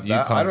I don't have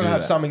that. can't I don't do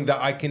have that. something that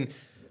I can,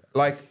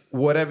 like,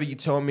 whatever you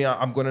tell me,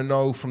 I'm gonna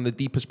know from the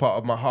deepest part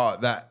of my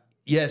heart that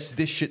yes,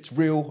 this shit's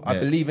real. I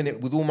believe in it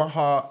with all my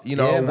heart. You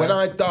know, Yeah, when man.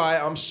 I die,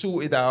 I'm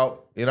sorted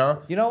out. You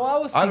know. You know what I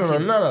was I thinking?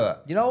 don't know none of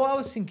that. You know what I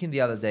was thinking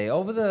the other day?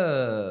 Over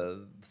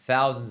the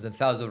thousands and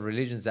thousands of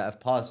religions that have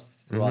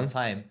passed through our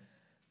time,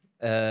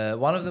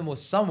 one of them was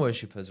sun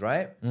worshippers,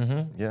 right?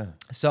 Yeah.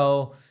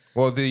 So,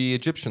 Well, the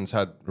Egyptians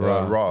had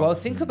Ra. well,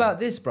 think about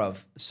this,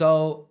 bruv.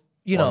 So,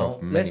 you One know,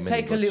 of many, let's many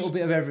take a gods. little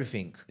bit of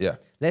everything. Yeah.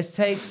 Let's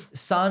take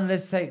sun,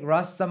 let's take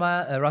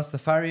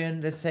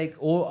Rastafarian, let's take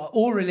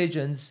all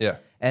religions. Yeah.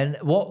 And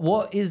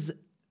what is,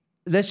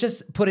 let's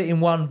just put it in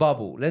one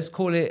bubble. Let's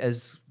call it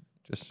as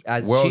Just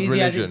cheesy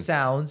religion. as it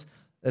sounds,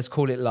 let's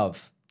call it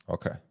love.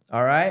 Okay.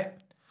 All right?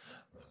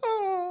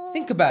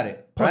 Think about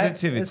it. Right?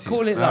 Positivity. Let's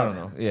call it I love.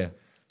 don't know. Yeah.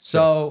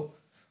 So,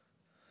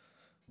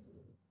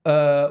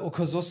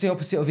 because what's the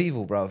opposite of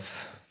evil, bruv?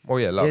 Oh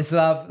yeah, love. It's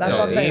love. That's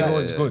what I'm saying. Evil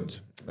Like, is good.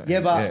 yeah,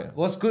 but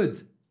what's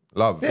good?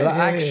 Love. Like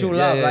actual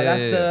love. Like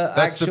that's the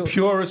That's the actual,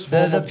 purest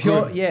form of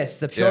good. Yes,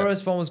 the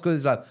purest form of good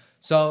is love.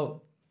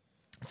 So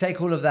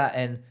take all of that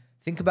and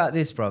think about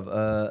this,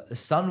 bruv.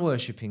 Sun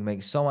worshipping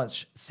makes so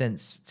much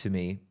sense to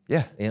me.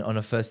 Yeah. On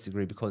a first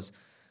degree because,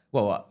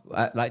 well,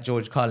 like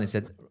George Carlin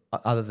said,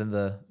 other than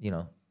the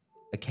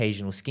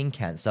occasional skin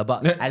cancer,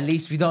 but at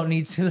least we don't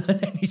need to learn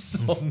any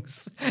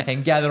songs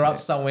and gather up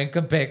somewhere and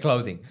compare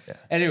clothing. Yeah.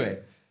 Anyway,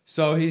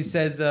 so he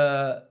says,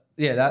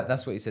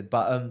 that's what he said.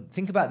 But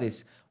think about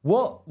this.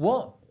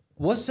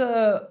 What's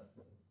a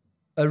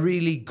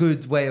really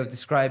good way of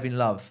describing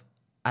love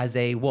as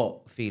a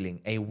what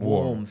feeling? A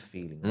warm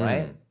feeling,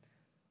 right?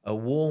 A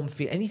warm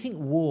feel.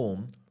 Anything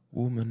warm.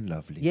 Woman,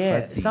 lovely.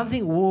 Yeah, fuzzy.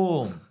 something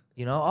warm.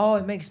 You know, oh,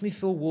 it makes me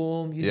feel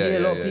warm. You hear a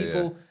lot of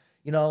people,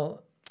 you know.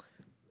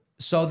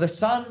 So the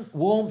sun,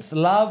 warmth,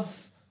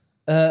 love,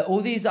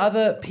 all these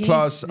other peace,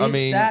 Plus, this, I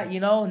mean, that, you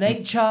know,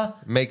 nature.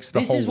 makes the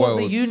this whole is what the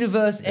world-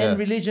 universe and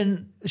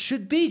religion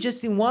should be,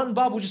 just in one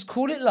bubble. Just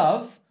call it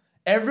love.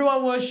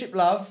 Everyone worship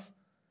love.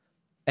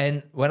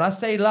 And when I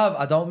say love,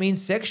 I don't mean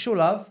sexual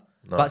love,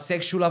 but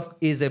sexual love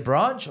is a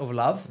branch of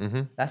love.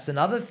 That's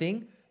another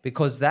thing,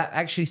 because that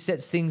actually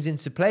sets things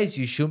into place.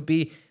 You shouldn't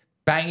be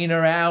banging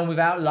around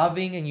without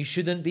loving, and you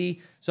shouldn't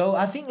be. So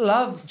I think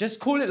love, just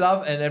call it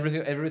love, and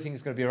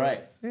everything's going to be all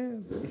right.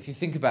 If you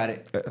think about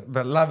it.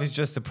 But love is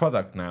just a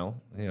product now.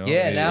 You know?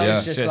 Now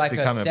it's just like a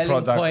become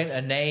selling point,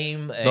 a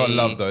name. Not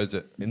love though, is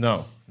it?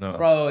 No.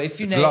 Bro, if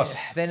you It's name, lust.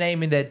 they're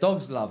naming their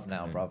dogs love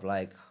now, bro.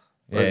 Like,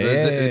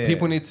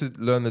 People need to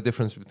learn the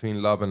difference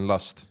between love and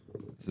lust.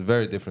 It's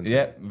very different.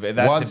 Yeah,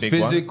 that's one's a big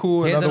one.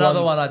 physical. here's another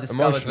one's one I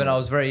discovered when emotional. I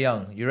was very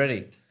young. You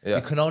ready? Yeah.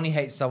 You can only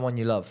hate someone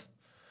you love.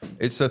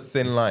 It's a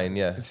thin line,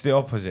 yeah. It's the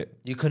opposite.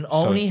 You can So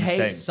only it's the hate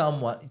same.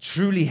 someone,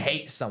 truly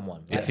hate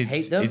someone. Like,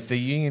 hate them It's the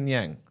yin and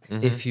yang.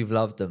 if you've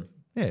loved them.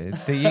 Yeah,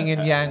 it's the yin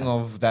and yang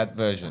of that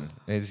version.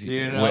 It's,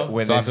 You know?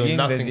 when So I there's feel yin,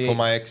 nothing there's for yang.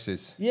 my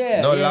exes.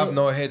 Yeah, No yeah. love,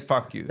 no hate,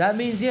 fuck you. That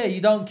means, you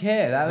don't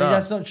care. That means Nah.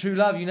 that's not true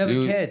love. You never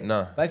cared.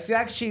 nah. But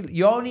if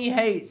you only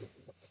hate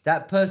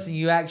that person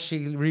you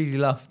actually really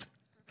loved.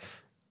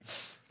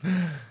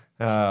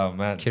 Oh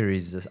man.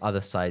 Kiri's the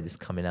other side is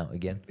coming out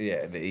again.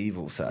 Yeah, the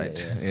evil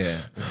side. Yeah.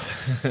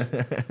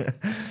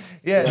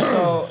 Yeah,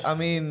 so I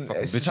mean,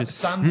 bitches.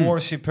 sun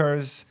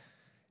worshippers,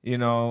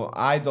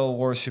 idol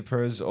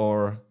worshippers,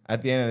 or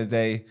at the end of the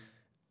day,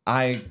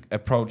 I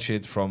approach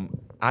it from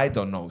I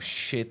don't know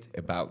shit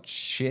about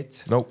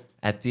shit. Nope.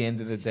 At the end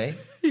of the day,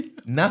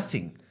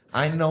 nothing.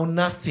 I know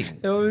nothing.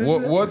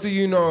 What do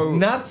you know?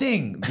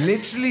 Nothing.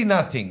 Literally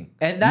nothing.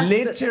 And that's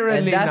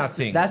literally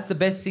nothing. That's the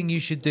best thing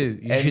you should do.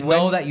 You And should when-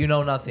 know that you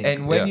know nothing.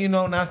 And when Yeah. you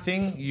know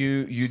nothing,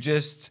 you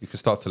just You can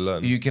start to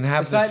learn. you can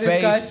have it's the like faith.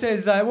 this guy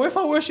says, what if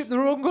I worship the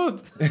wrong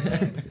God?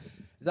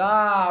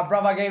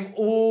 Bruv, I gave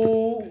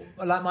all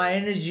like my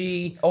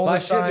energy, All my the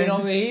should have been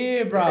signs. over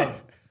here,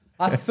 bruv.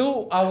 I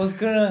thought I was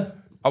gonna.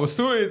 I was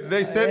doing.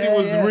 They said it Yeah,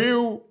 was yeah.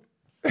 real.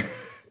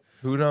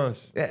 Who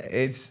knows? Yeah,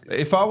 it's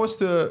If I was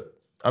to,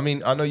 I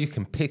mean, I know you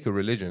can pick a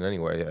religion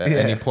anyway at Yeah.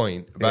 any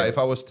point, but Yeah. if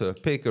I was to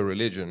pick a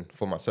religion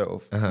for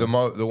myself,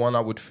 the one I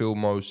would feel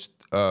most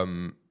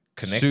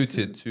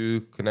connected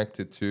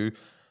to,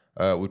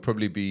 would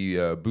probably be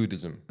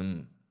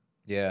Buddhism.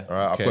 Yeah. All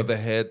right, Okay. I've got the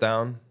hair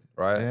down.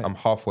 Right, Yeah. I'm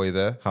halfway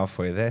there.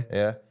 halfway there.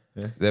 Yeah,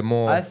 they're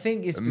more. I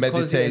think it's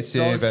because it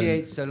meditative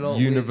associates a and lot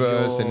with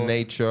universe your- and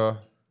nature.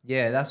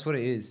 Yeah, that's what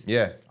it is.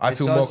 Yeah, I It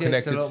feel more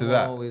associates connected a lot to more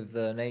that.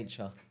 with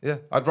nature. Yeah,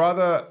 I'd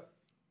rather.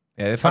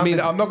 Yeah, I mean,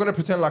 I'm not going to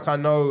pretend like I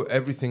know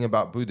everything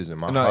about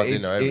Buddhism. I no, hardly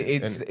know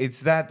everything. it's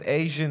that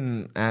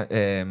Asian.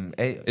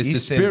 It's the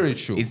Eastern,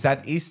 spiritual. It's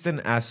that Eastern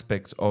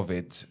aspect of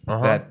it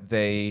that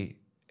they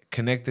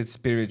connected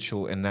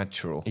spiritual and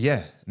natural.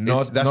 Yeah,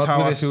 Not that's not how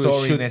with I a feel it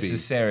story should be.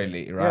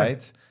 necessarily,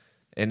 right?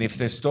 And if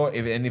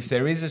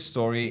there is a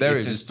story, There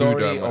it's is, a it's Buddha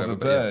story and of whatever, a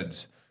but yeah. bird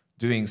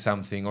doing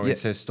something, or Yeah.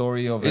 it's a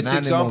story of It's an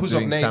animal examples of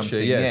doing nature,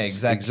 something.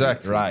 yes, Yeah,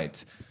 exactly.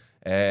 Right.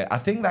 I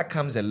think that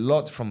comes a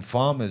lot from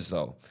farmers,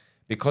 though,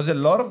 because a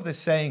lot of the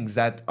sayings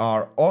that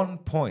are on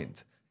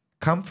point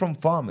come from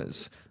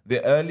farmers.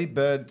 The early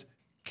bird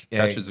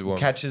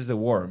catches the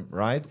worm,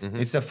 right?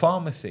 It's a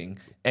farmer thing,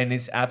 and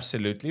it's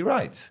absolutely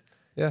right.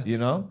 Yeah. You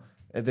know,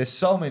 there's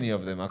so many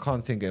of them. I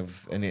can't think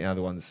of any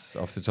other ones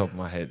off the top of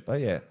my head, but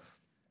yeah.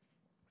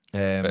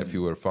 But if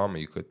you were a farmer,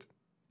 you could.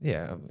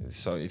 Yeah,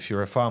 so if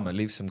you're a farmer,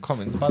 leave some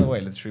comments. By the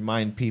way, let's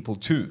remind people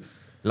to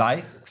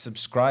like,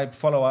 subscribe,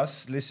 follow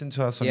us, listen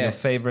to us on your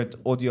favorite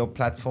audio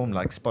platform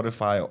like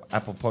Spotify or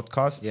Apple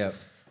Podcasts. Yeah.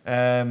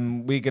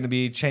 We're going to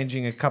be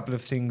changing a couple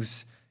of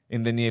things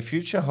in the near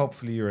future.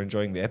 Hopefully you're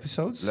enjoying the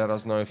episodes. Let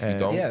us know if you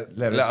don't. Yeah.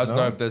 Let us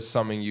know if there's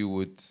something you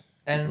would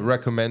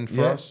recommend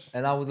for us.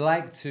 And I would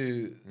like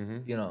to,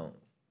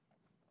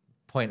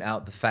 point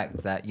out the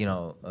fact that,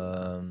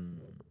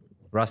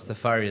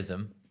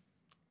 Rastafarism.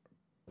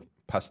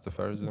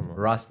 Pastafarism?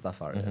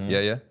 Rastafarism.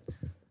 Yeah.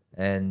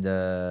 And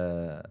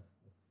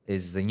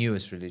is the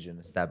newest religion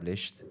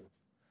established.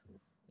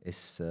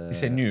 It's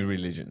a new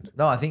religion.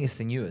 No, I think it's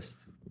the newest.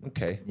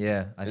 Okay.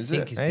 Yeah, I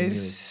think it's the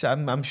newest.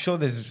 I'm sure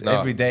there's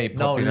every day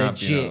popping up.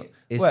 Legit.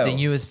 It's the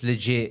newest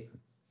legit,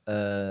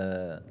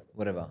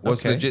 whatever.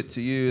 What's legit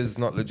to you is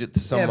not legit to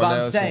someone else. Yeah,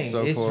 but I'm saying and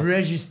so it's forth.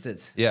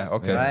 registered. Yeah,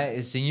 okay. Right?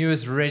 It's the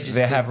newest registered.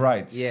 They have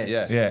rights.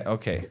 Yes. Yeah,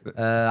 okay.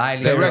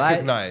 They're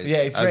recognized. Yeah,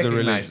 it's as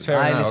recognized. a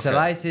Fair Haile enough.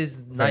 Selassie's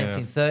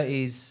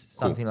 1930s,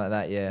 something like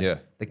that. Yeah.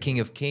 The King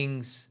of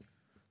Kings,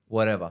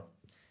 whatever.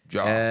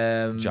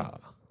 Jah. Jah.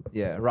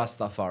 Yeah,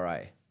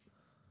 Rastafari.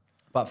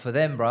 But for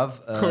them,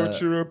 bruv,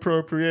 Cultural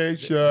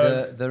appropriation.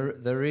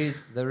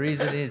 the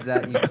reason is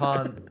that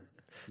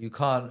you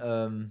can't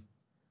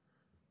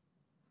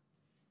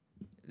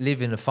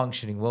live in a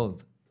functioning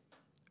world.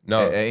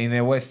 No. In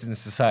a Western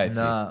society.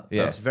 Nah,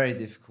 that's very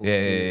difficult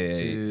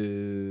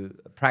to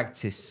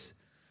practice.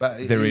 But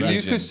the you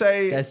religion. could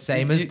say The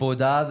same as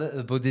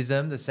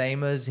Buddhism, the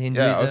same as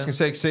Hinduism. Yeah, I was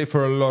gonna say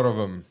for a lot of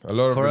them, a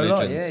lot of For a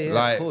lot, religions, yeah,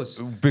 like of course.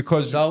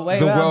 because So wait,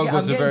 the wait, world I'm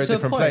was a getting very to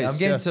different point. place. I'm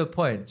getting to a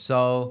point.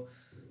 So,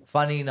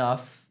 funny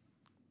enough,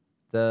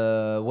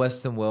 the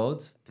Western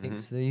world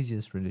picks the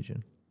easiest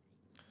religion.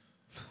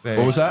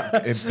 What was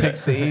that? It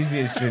picks the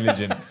easiest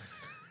religion.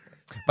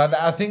 But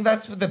I think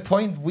that's the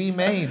point we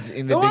made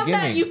in the One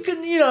beginning. that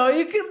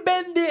you can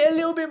bend it a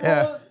little bit more.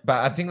 Yeah. But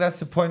I think that's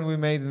the point we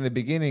made in the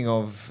beginning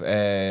of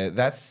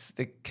that's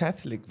the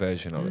Catholic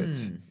version of it.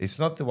 It's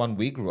not the one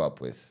we grew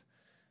up with.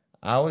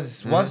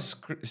 Ours was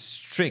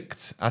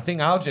strict. I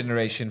think our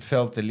generation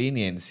felt the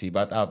leniency,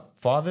 but our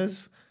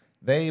fathers,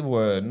 they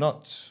were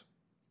not.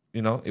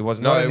 It was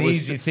not an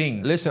easy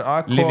thing. Listen,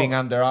 living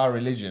under our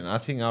religion. I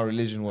think our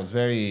religion was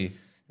very.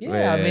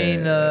 Yeah, I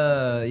mean,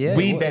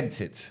 we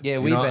bent it. Yeah,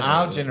 we bent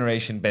our it.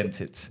 generation bent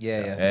it.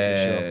 Yeah,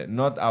 for sure.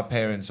 Not our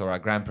parents or our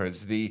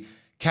grandparents. The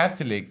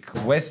Catholic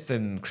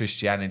Western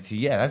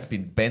Christianity, that's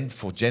been bent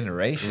for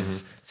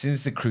generations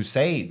since the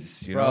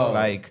Crusades. You know,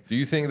 like. Do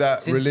you think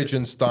that Since-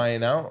 religion's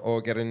dying out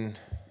or getting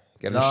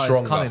No, stronger?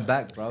 it's coming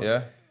back, bro.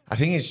 Yeah, I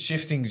think it's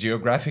shifting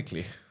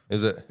geographically.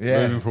 is it?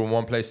 Yeah. Moving from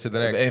one place to the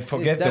next.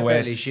 Forget It's the West.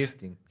 definitely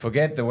shifting.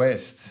 Forget the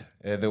West.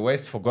 The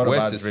West forgot West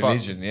about is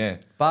religion. fucked. Yeah.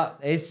 But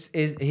it's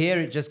here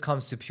it just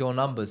comes to pure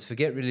numbers.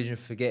 Forget religion,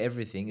 forget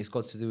everything. It's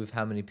got to do with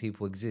how many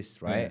people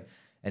exist, right?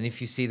 And if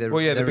you see the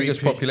the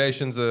biggest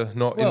populations are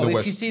not in the if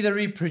West. you see the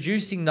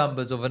reproducing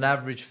numbers of an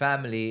average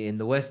family in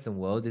the Western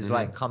world, it's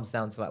like comes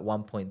down to like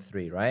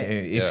 1.3, right?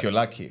 If you're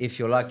lucky. If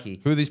you're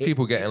lucky. Who are these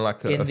people getting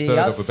like a in the third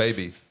oth- of a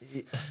baby?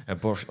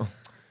 Abortion.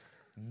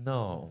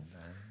 No, man.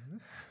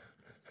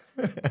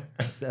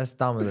 That's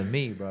dumber than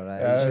me, bro.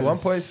 Like,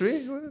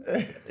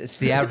 1.3? it's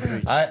the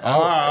average. Okay,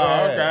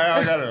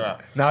 I got it now.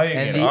 Now you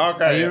And get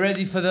it. are you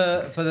ready for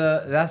the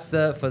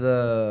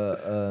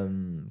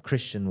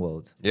Christian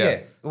world?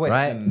 Yeah.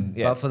 Western. Right?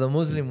 Yeah. But for the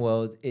Muslim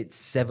world, it's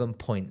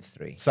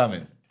 7.3.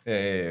 Summon.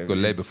 Yeah. Good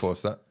labour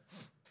force, that.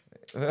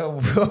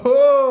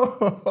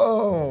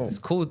 It's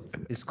called.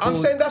 I'm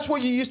saying that's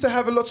what you used to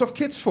have a lot of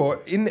kids for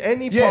in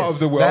any part of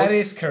the world. That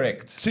is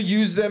correct. To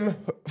use them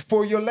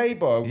for your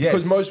labour.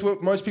 Yes.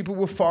 Because most people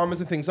were farmers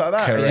and things like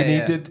that. Correct. And you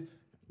Yeah. needed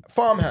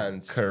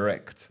farmhands.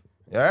 Correct.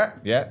 Yeah?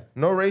 Yeah.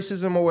 No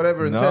racism or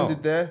whatever No.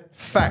 intended there.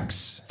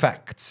 Facts.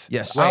 Facts.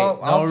 Yes. Wait,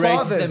 Our no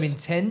racism fathers-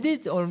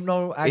 intended or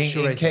no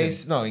actual in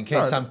racism?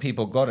 case some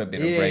people got a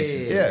bit of Yeah,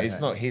 racism, yeah. it's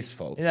not his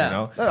fault, Yeah. you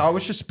know. No, I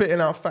was just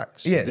spitting out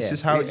facts. Yes. This Yeah.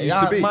 is how it used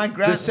Yeah, to be. my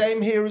The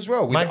same here as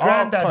well. With My our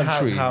granddad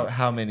country. had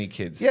how many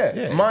kids?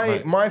 Yeah,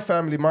 my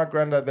family, my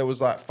granddad, there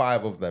was like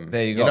 5 of them.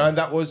 There you know, go. and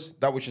that was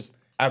just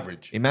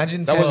average.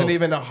 Imagine that wasn't tell-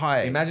 even a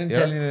high. Imagine yeah?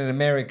 telling an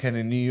American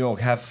in New York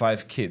have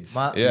 5 kids.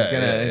 My- he's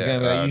gonna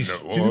be like, you no,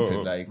 stupid.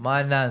 whoa. Like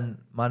My nan,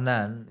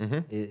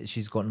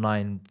 she's got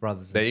 9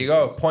 brothers. and There you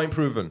sisters. go. Point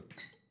proven.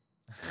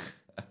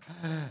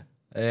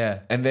 Yeah,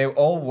 and they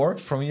all worked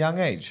from a young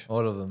age.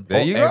 all of them.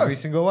 There you go. Every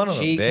single one of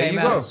them. She There came you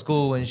out go. of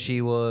school when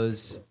she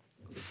was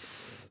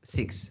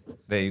 6.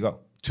 There you go.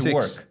 to 6.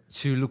 work.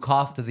 To look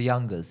after the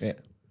youngers. Yeah.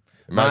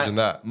 Imagine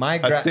that.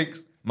 At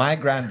 6. My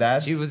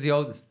granddad. She was the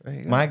oldest.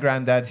 My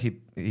granddad,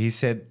 he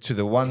said to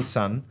the one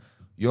son,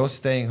 "You're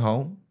staying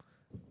home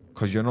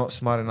because you're not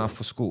smart enough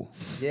for school."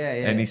 Yeah,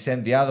 yeah. And he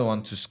sent the other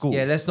one to school.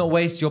 Yeah, let's not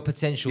waste your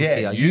potentials Yeah,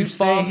 here. you You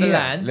stay farm the here.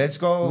 land. Let's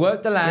go.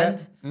 Work the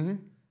land. Yeah.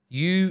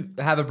 You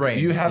have a brain.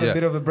 You have Yeah. a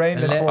bit of a brain.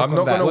 And Let's let- work I'm on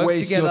not that. going to Work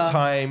waste your together.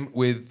 time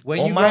with. When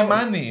Or you my grow-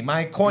 money,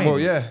 my coins, Well,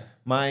 yeah.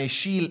 my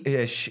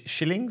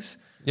shillings,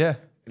 Yeah.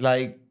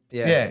 like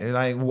Yeah.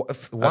 like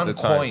one the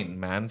time. coin,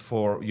 man,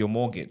 for your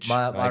mortgage.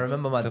 I Like,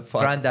 remember my the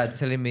fuck? granddad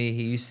telling me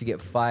he used to get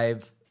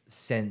 5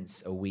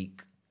 cents a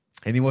week.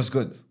 And he was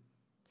good.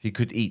 He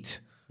could eat.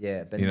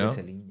 Yeah, You know?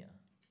 Bendeselinha.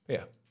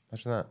 Yeah.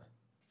 Imagine that.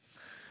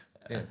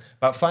 Yeah.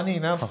 But funny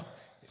enough,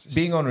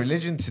 being on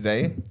religion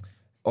today,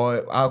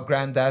 or our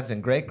granddads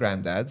and great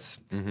granddads,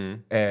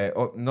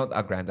 or not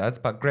our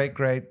granddads, but great.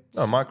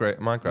 No, my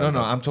granddad.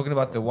 No, I'm talking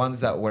about the ones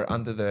that were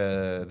under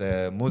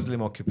the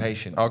Muslim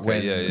occupation Okay,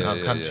 when yeah, our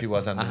country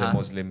was under the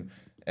Muslim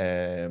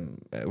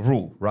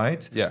rule,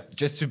 right? Yeah.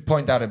 Just to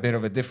point out a bit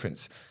of a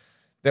difference.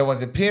 There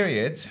was a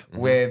period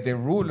where the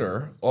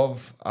ruler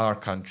of our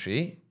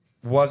country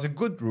was a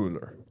good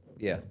ruler.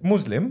 Yeah.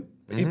 Muslim,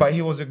 but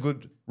he was a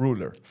good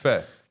ruler.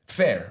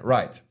 Fair.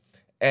 Right.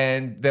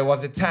 And there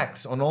was a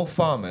tax on all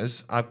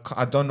farmers.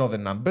 I don't know the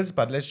numbers,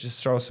 but let's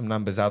just throw some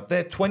numbers out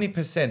there.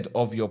 20%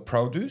 of your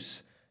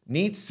produce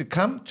needs to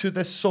come to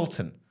the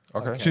sultan,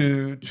 Okay.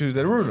 to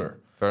the ruler.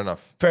 Fair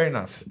enough. Fair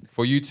enough.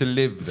 For you to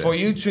live there. For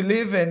you to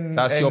live and...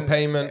 That's your and-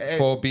 payment and-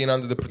 for being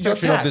under the your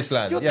protection of this tax,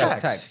 land. Your Yeah.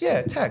 tax.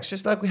 Yeah, tax.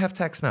 Just like we have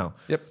tax now.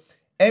 Yep.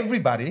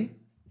 Everybody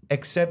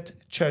except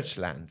church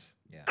land.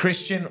 Yeah.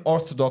 Christian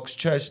Orthodox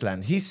church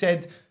land. He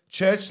said,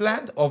 church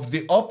land of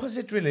the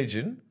opposite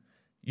religion,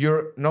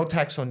 you're no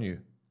tax on you.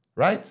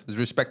 Right? Is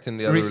respecting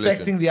the other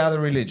Respecting religion. the other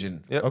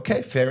religion. Yep.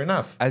 Okay, fair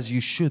enough. As you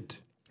should.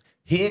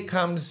 Here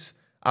comes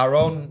our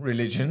own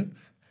religion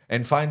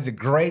and finds a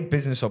great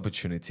business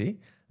opportunity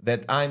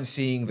that I'm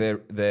seeing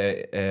the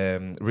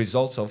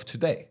results of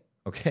today.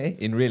 Okay,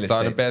 in real Starting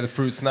to estate. bear the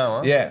fruits now,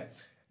 huh? Yeah,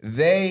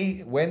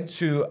 they went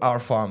to our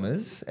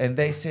farmers and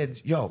they said,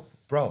 "Yo,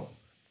 bro,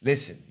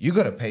 listen, you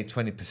got to pay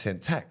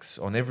 20% tax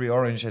on every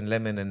orange and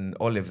lemon and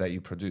olive that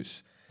you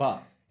produce.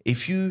 But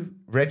If you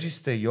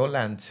register your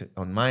land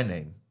on my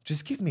name,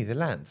 just give me the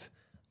land.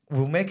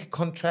 We'll make a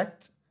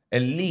contract, a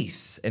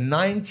lease, a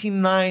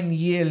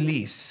 99-year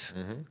lease.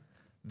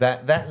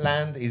 That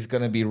land is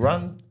going to be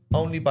run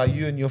only by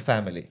you and your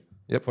family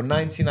for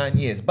 99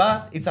 years.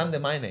 But it's under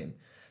my name.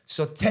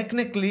 So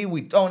technically,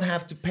 we don't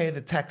have to pay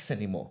the tax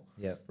anymore.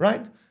 Yeah.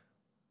 Right?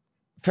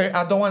 Fair,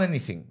 I don't want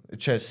anything, the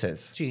church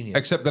says. genius.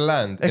 Except the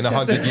land Except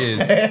in 100 years.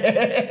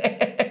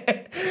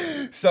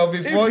 So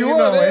before you you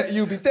know want it, it,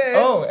 you'll be dead.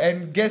 Oh,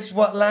 and guess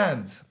what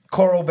land?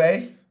 Coral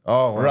Bay.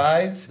 Oh, wow.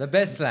 Right? The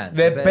best land.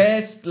 The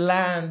best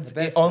land the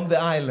best- on the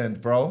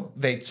island, bro.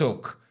 They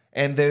took.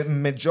 And the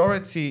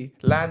majority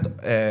land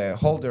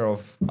holder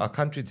of our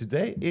country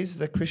today is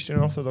the Christian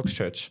Orthodox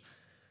Church.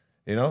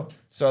 You know?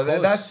 So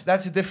course.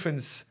 that's a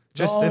difference.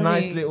 Just Not a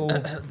nice only- little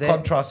they're-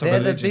 contrast of they're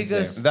the religions there.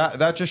 biggest-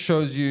 That just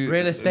shows you.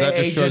 Real estate that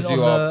just shows agent on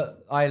you our, the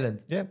island.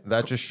 Yeah.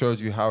 That just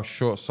shows you how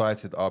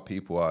short-sighted our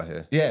people are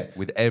here. Yeah.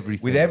 With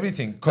everything. With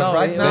everything. Because No,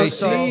 right it now,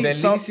 also- the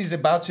some- lease is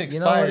about to You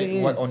know what expire.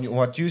 it What, is? on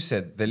what you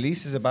said, the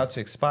lease is about to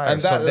expire.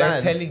 And so that they're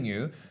land- telling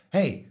you,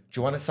 hey, do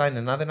you want to sign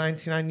another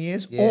 99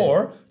 years? Yeah.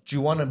 Or do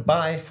you want to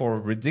buy for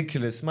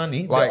ridiculous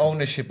money Like the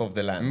ownership of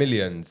the land?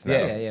 millions now.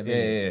 Yeah,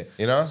 millions.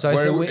 You know? So it's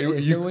Where a, you-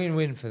 it's a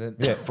win-win for them.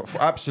 Yeah,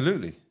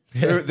 absolutely.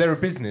 They're a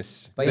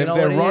business. But they're you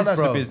know what it run is, as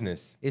bro? a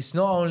business. It's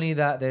not only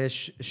that they're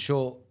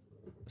short-sighted,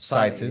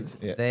 Sighted,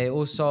 yeah. they're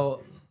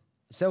also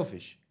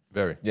selfish.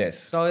 Very.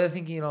 Yes. So they're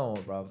thinking, you know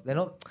what, bro? They're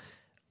not.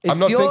 I'm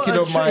not you're thinking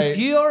a of my- If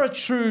you're a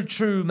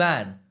true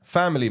man,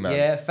 Family man.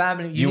 yeah,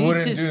 family. You need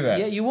wouldn't to- do that.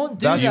 Yeah, you wouldn't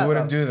do That's- that. You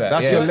wouldn't bro. do that.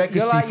 That's yeah. your legacy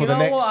You're like, for you the know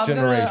next what?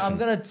 generation. I'm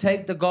gonna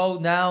take the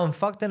gold now and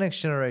fuck the next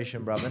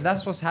generation, bro. And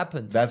that's what's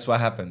happened. That's what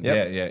happened.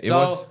 Yep. Yeah. It so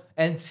was.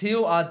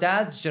 until our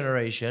dad's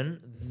generation,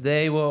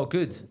 they were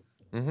good.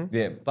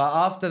 Yeah. But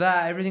after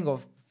that, everything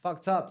got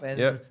fucked up, and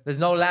Yep. there's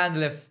no land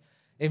left.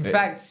 In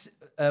fact,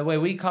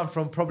 where we come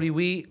from, probably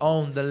we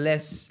own the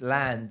less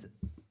land.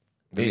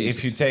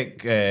 If you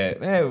take,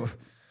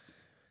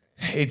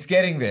 it's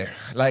getting there.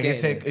 Like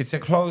it's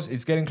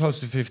getting close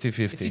to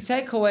 50-50. If you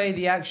take away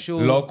the actual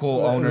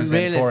Local owners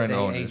and real foreign estate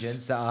owners.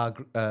 agents that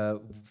are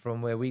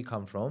from where we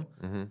come from,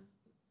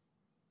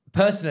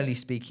 personally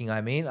speaking,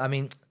 I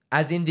mean,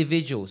 as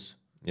individuals,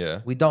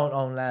 Yeah. we don't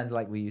own land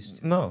like we used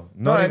to. No,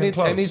 No, not and, even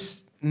close. and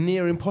it's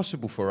near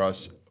impossible for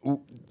us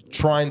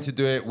trying to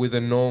do it with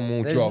a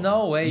normal There's job.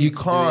 no way you can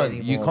do it can't.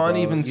 anymore, you can't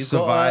bro. even You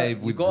survive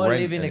gotta, with you gotta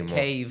rent live in anymore.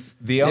 a cave.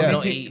 The Yeah. only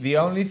not thing, eat. the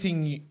only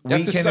thing we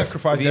have to can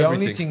sacrifice the only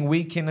everything. thing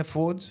we can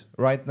afford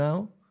right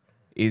now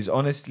is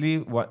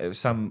honestly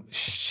some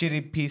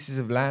shitty pieces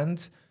of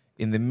land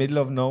in the middle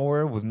of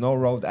nowhere with no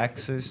road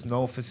access,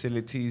 no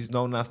facilities,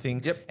 no nothing,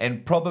 and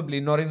probably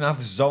not enough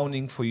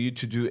zoning for you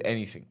to do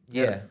anything.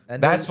 Yeah.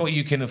 And That's what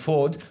you can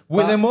afford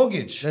with a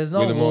mortgage. There's no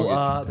With a mortgage.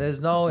 water.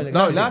 There's no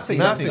No, electricity.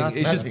 nothing.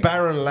 It's just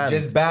barren land.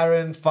 Just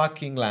barren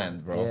fucking land,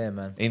 bro. Yeah,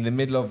 man. In the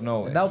middle of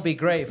nowhere. And that would be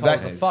great if I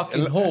was a is-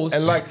 fucking horse.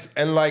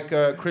 And like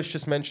Chris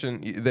just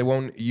mentioned, they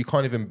won't. You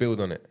can't even build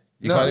on it.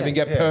 You No, can't yeah, even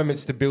get yeah.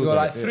 permits to build You're on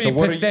like it. So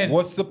what are 3%.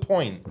 what's the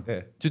point?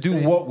 Yeah. To do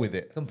what with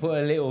it? Can put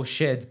a little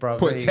shed, bro.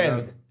 Put There you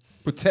 10. go.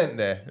 Put 10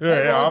 there.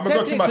 Well, I'm gonna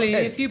go to my technically,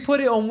 10. if you put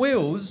it on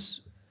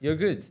wheels, you're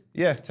good.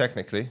 Yeah,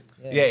 technically.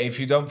 Yeah, if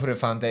you don't put a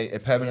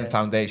permanent Yeah.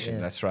 foundation,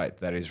 Yeah. that's right.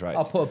 That is right.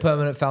 I'll put a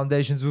permanent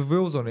foundations with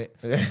wheels on it.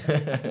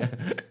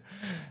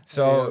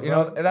 So,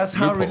 that's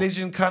how Loophole.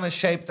 religion kind of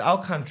shaped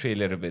our country a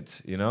little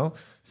bit,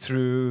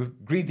 through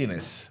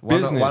greediness.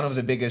 Business. One of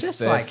the biggest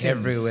Just like sins,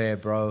 everywhere,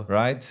 bro.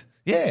 right?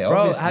 Yeah, Bro,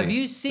 obviously. have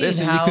you seen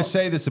Listen, how? you could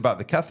say this about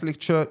the Catholic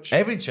Church.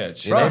 Every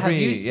church. Bro, every,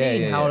 have you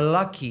seen how yeah.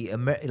 lucky,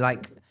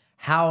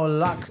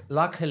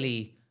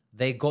 luckily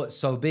they got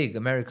so big,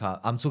 America?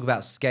 I'm talking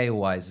about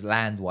scale-wise,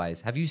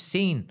 land-wise. Have you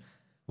seen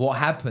what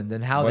happened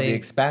and how Well, the they?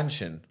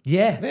 expansion.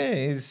 Yeah,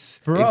 It's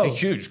Bro. a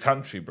huge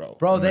country, bro.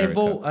 bro, they America.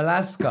 bought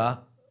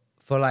Alaska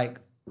for like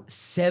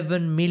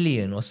 7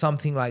 million or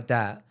something like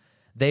that.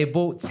 They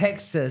bought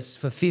Texas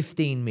for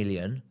 15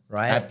 million,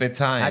 right? At the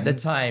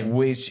time.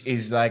 Which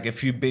is like a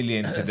few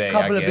billion today, A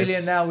couple I of guess.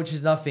 billion now, which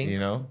is nothing.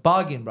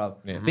 Bargain, bro.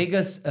 Yeah.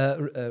 Biggest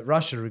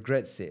Russia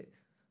regrets it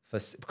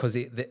because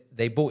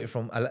they bought it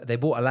from they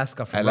bought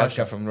Alaska from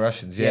Alaska Russia. from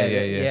Russians.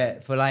 Yeah.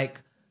 for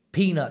like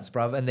peanuts,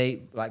 bruv, and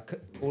they like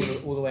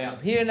all the way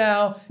up here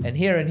now and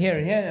here and here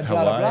and here and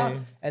blah blah blah. Hawaii.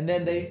 And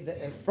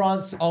then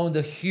France owned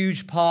a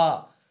huge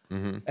part,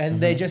 and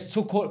they just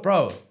took all,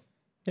 bro.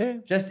 Yeah.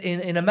 Just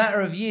in a matter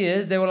of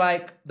years, they were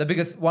like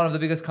one of the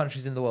biggest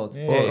countries in the world.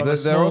 Yeah. Well, From a they're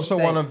small also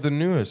state. one of the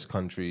newest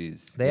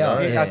countries. They you are,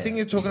 know? yeah. I think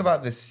you're talking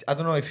about this. I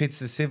don't know if it's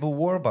the Civil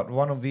War, but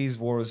one of these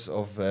wars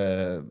of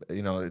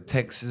the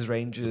Texas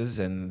Rangers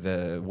and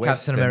the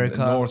West Captain and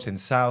America. North and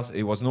South.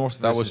 It was North.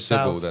 That was versus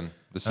civil South. then.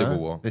 The Civil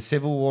War. The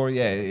Civil War,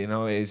 yeah,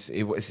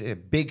 it was a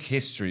big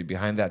history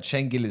behind that.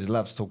 Shane Gillis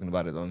loves talking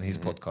about it on his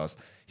podcast.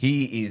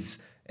 He's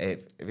a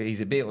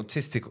bit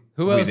autistic.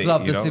 Who with else it,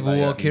 loved you the know? Civil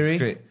War, He's Kiri?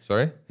 great.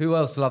 Sorry? Who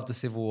else loved the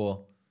Civil War?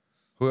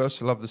 Who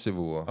else loved the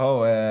Civil War?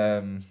 Oh,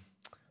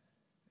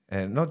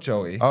 not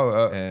Joey. Oh,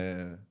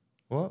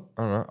 What?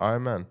 I don't know.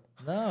 Iron Man.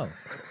 No.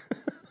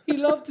 He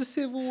loved the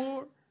Civil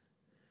War.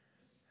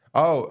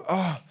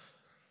 Oh,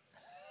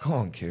 Come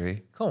on,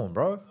 Kiri. Come on,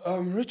 bro.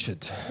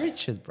 Richard.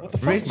 Richard, bro.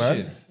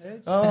 Richard.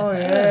 Oh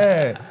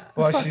yeah.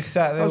 Well, she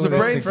sat there was with a a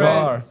brain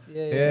cigar. freeze.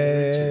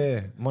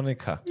 Yeah.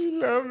 Monica. He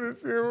loved the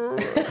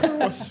Civil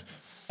War.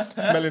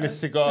 Smelling his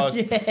cigars.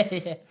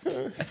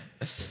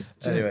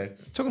 Anyway.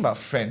 Talking about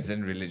friends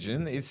and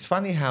religion, it's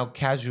funny how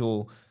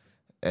casual.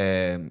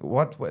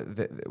 What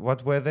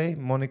were they?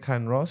 Monica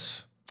and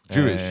Ross.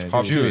 Jewish.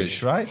 Half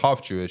Jewish, right?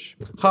 Half Jewish.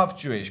 Half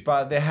Jewish,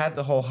 but they had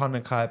the whole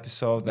Hanukkah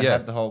episode. They Yeah.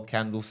 had the whole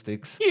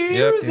candlesticks.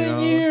 Years You and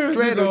know, years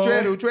ago.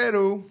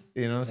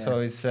 Dreidel. So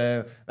it's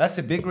that's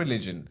a big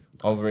religion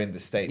over in the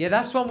States. Yeah,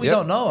 that's one we Yep.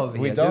 don't know over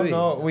we here, don't do we?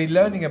 know. We're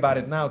learning about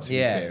it now. To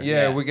Yeah. be fair,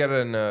 Yeah, we're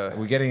getting...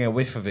 we're getting a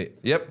whiff of it.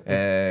 Yep.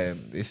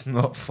 It's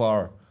not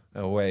far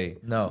away.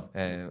 No.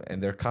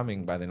 And they're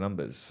coming by the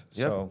numbers.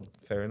 Yep. So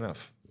fair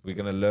enough. We're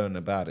gonna learn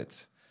about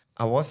it.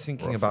 I was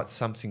thinking about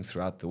something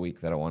throughout the week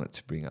that I wanted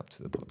to bring up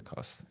to the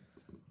podcast,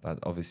 but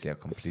obviously I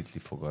completely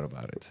forgot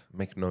about it.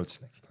 Make notes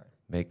next time.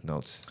 Make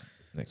notes.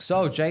 Next.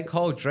 So, J.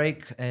 Cole,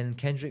 Drake, and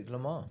Kendrick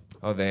Lamar.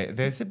 Oh,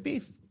 there's a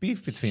beef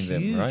between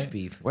them, Huge right?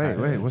 beef.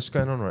 Wait, what's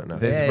going on right now?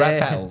 There's Yeah, rap yeah.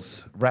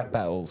 battles. Rap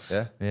battles.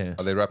 Yeah? Yeah.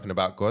 Are they rapping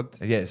about God?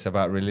 Yeah, it's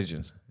about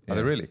religion. Are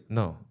they really?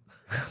 No.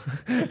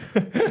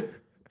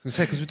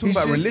 Because we're talking He's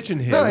about just- religion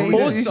here. No, What he's-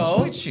 we-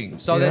 Also- he's switching.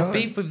 So you there's know?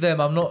 beef with them.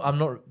 I'm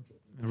not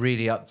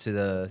really up to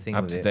the thing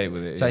Up with to it. date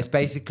with it, So yeah. it's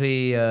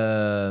basically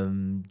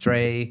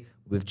Dre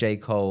with J.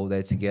 Cole.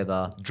 They're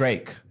together.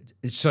 Drake.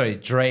 Sorry,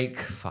 Drake.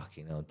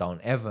 Fucking hell!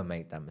 Don't ever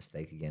make that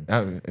mistake again.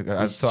 I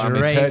It's thought I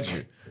misheard Drake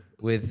you.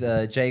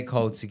 with J.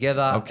 Cole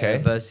together Okay.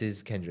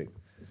 versus Kendrick.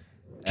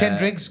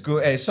 Kendrick's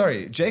good.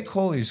 Sorry, J.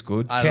 Cole is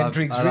good. I love-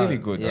 Kendrick's I love- really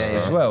good yeah,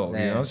 as yeah. well.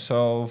 Yeah. You know,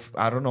 so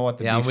I don't know what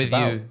the Yeah, I'm beef's with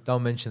about. you.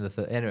 Don't mention the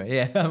third. Anyway,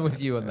 yeah, I'm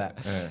with you on that.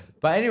 Yeah.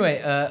 But anyway,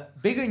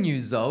 bigger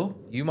news though.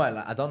 You might.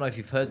 I don't know if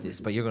you've heard this,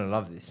 but you're gonna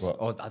love this. What?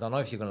 Or I don't know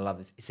if you're gonna love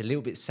this. It's a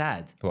little bit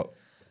sad. What?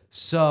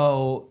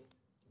 So,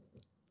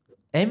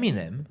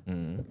 Eminem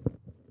Mm.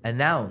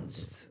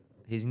 announced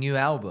his new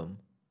album,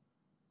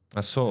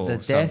 I saw "The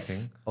Death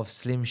something. of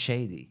Slim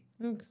Shady."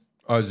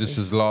 Oh, is this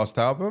his last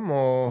album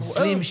or?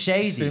 Slim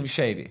Shady. Slim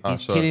Shady. Ah,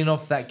 He's sorry. killing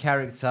off that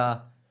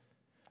character.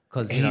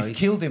 because He's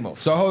killed him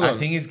off. So hold I on.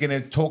 think he's gonna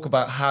talk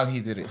about how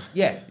he did it.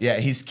 Yeah.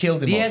 He's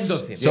killed him The off. end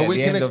of him. So Yeah, we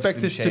the can end of expect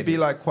Slim this to Shady. be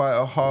like quite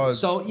a hard.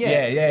 So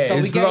Yeah. So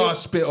his we get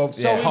last bit of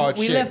hard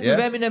we shit. left yeah?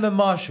 with Eminem and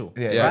Marshall.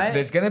 Yeah,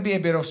 there's gonna be a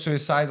bit of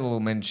suicidal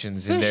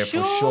mentions in For there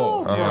sure, for sure.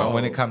 You know, bro.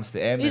 when it comes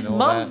to M His and all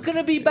mum's that.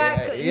 gonna be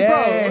back, bro. Yeah.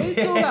 What are you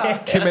talking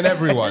about? Kim and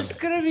everyone. It's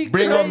gonna be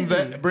bring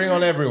crazy. bring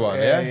on everyone.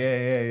 Yeah.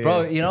 Yeah.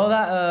 Bro, you know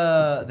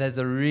that there's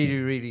a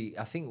really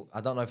I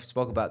don't know if you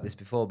spoke about this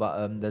before,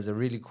 but there's a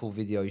really cool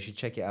video. You should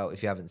check it out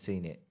if you haven't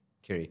seen it,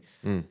 Kiri.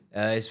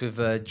 It's with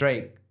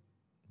Drake.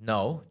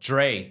 No,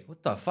 Dre.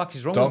 What the fuck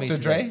is wrong with me Dr.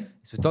 today? Dre?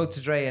 It's with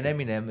Dr. Dre and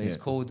Eminem. It's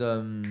called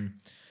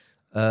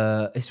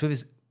it's with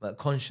his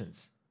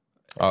Conscience.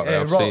 Oh,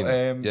 I've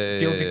seen.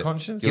 Guilty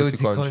Conscience? Guilty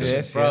Guilty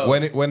conscience. Conscience,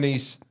 bro. When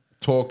he's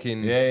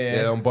talking,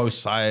 on both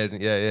sides.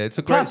 Yeah. It's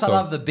a great Plus, song. I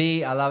love the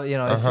beat. I love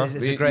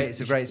it's a great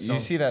song. You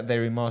see that they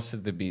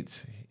remastered the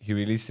beat. He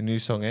released a new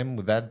song M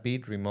with that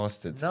beat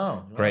remastered.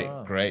 No.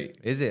 Great.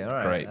 Is it? All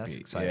right. Great That's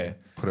beat. exciting.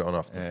 Put it on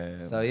after.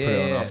 So, put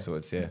it on yeah.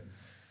 afterwards. Yeah.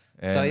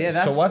 So, yeah, So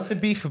that's- what's the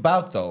beef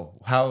about though?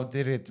 How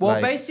did it? Well,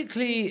 like,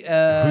 basically,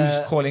 who's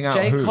calling out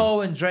J. who?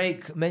 Cole and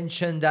Drake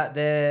mentioned that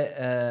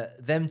they're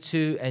them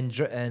two and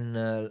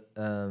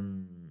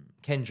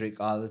Kendrick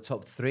are the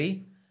top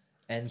three,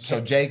 and So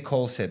J.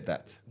 Cole said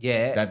that.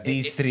 yeah, That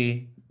these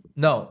three.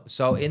 no.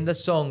 So in the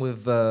song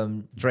with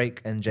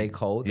Drake and J.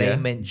 Cole, they Yeah.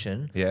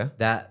 mention Yeah.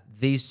 that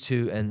these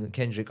two and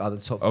Kendrick are the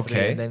top three,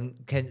 Okay. and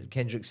then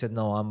Kendrick said,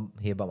 "No, I'm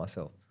here by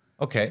myself,"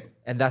 Okay.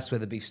 and that's where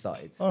the beef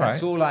started. All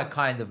That's right. all I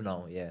kind of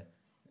know. Yeah.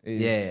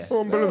 Is-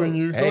 I'm better than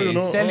you. Hey,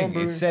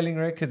 it's selling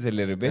records a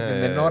little bit,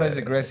 and they're not as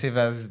aggressive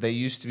as they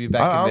used to be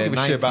back I in don't the give a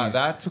 90s. shit about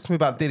that. Talk to me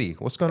about Diddy.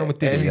 What's going on with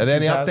Diddy? Early Are there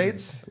any 2000s.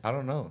 updates? I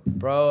don't know.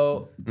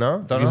 Bro,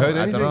 No? Don't you know. heard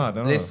I anything? don't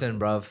know. listen,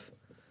 bruv.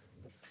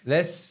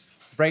 Let's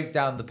break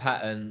down the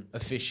pattern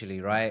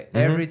officially, right? Mm-hmm.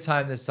 Every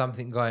time there's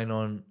something going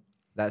on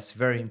that's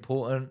very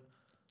important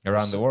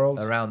Around the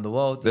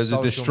world, There's a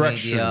social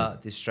distraction. media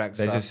distracts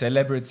there's a us.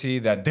 celebrity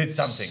that did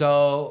something.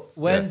 So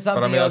when Yeah.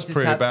 something But I mean, else that's is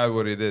pretty happening, bad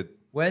what he did.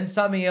 when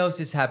something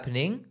else is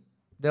happening,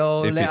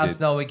 they'll If let it us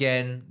did. know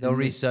again. They'll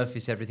Mm-hmm.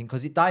 resurface everything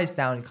because it dies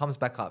down. It comes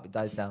back up. It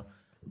dies down.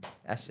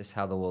 That's just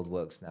how the world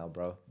works now,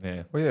 bro.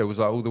 yeah. Well, yeah, it was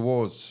like all the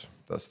wars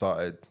that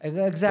started.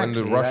 Exactly. When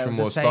the that Russian was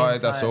the war same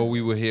started, that's time. all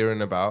we were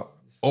hearing about.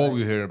 All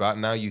we were hearing about.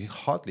 Now you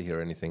hardly hear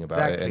anything about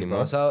it Exactly, anymore.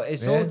 bro. So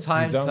it's Yeah, all you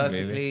timed don't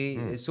perfectly.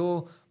 really. It's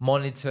all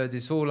monitored.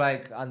 It's all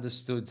like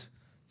understood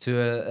to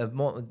a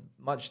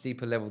much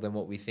deeper level than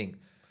what we think.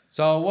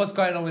 So what's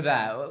going on with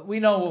that? We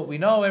know what we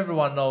know.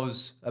 Everyone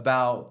knows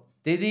about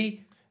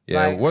Diddy.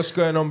 Yeah, Like, what's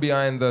going on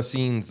behind the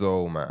scenes,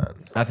 though, man?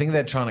 I think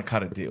they're trying to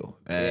cut a deal.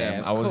 Yeah,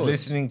 of I was course.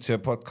 listening to a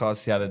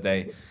podcast the other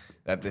day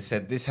that they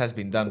said this has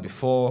been done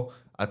before.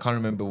 I can't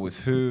remember with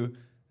who.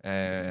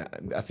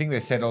 I think they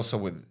said also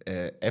with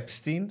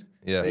Epstein.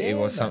 Yeah. It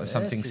was man,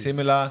 something this is-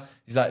 similar.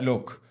 He's like,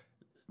 look,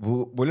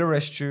 we'll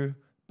arrest you,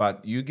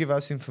 but you give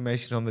us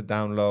information on the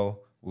down low.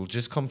 We'll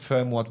just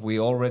confirm what we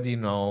already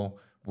know.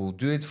 We'll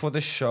do it for the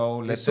show.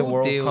 Let It's the all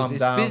world deals. calm It's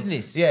down.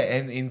 business. Yeah,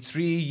 and in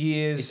 3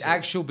 years, it's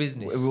actual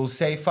business. we'll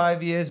say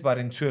 5 years, but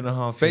in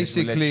 2.5 years,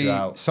 we'll let Basically, you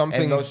out.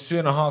 something's- And those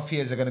 2.5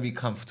 years are going to be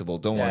comfortable.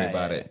 Don't worry Yeah,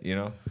 about yeah. it. You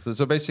know.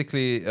 So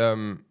basically,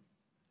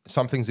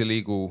 something's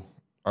illegal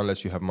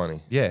unless you have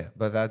money. Yeah,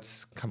 but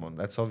come on,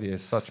 that's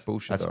obvious. Such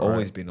bullshit, That's though,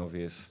 always right? been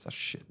obvious. That's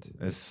shit.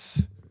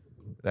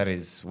 That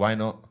is why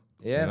not?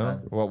 Yeah, man.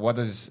 What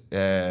does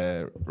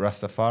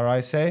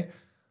Rastafari say?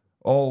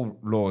 All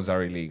laws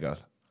are illegal.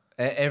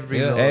 Every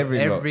Yeah. law, Every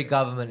every law.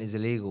 government is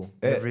illegal.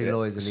 Every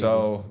law is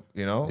illegal.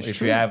 So It's if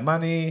true. you have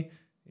money,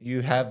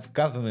 you have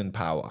government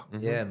power.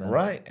 Yeah, man.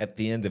 Right at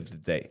the end of the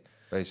day.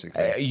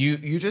 Basically.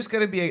 You just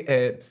gotta be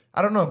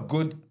I don't know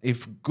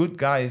if good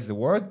guy is the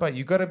word, but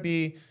you gotta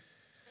be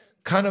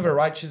kind of a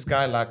righteous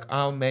guy like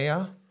our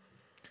mayor,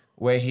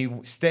 where he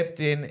stepped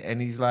in and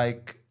he's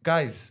like,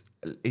 guys,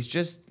 it's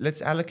just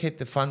let's allocate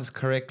the funds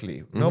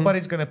correctly.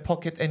 Nobody's gonna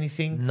pocket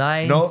anything.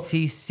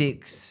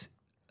 96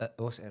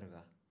 what's erga?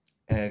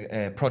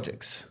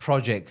 Projects.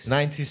 Projects.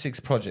 96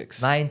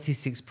 projects.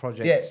 96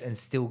 projects Yeah. and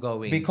still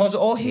going. Because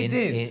all he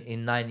did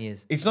in 9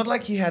 years. it's not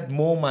like he had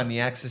more money,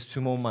 access to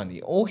more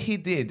money. All he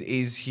did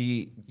is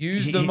he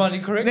Used the money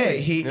correctly. Yeah,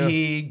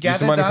 he Use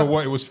gathered the money up, for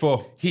what it was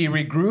for. he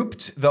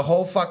regrouped the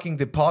whole fucking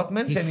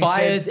departments He and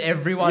fired he said,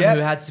 everyone who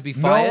had to be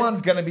fired. No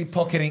one's gonna be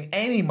pocketing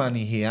any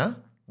money here.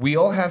 We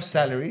all have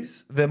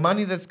salaries. The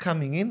money that's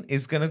coming in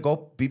is gonna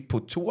go be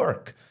put to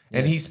work.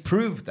 And Yes. he's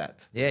proved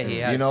that. Yeah, he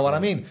has. You know what I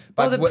mean?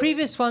 Well, the wh-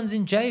 previous one's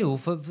in jail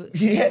for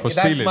yeah, For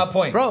that's stealing. my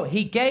point. Bro,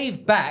 he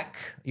gave back.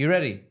 You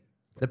ready?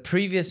 The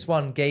previous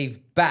one gave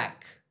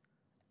back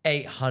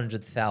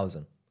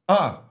 800,000.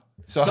 So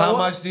So how what-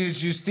 much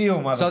did you steal,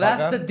 motherfucker? So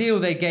that's the deal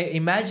they gave.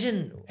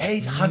 Imagine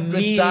 800,000.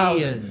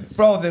 millions.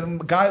 Bro, the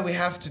guy we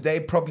have today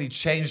probably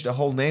changed the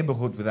whole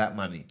neighborhood with that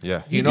money.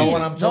 Yeah. You He know did.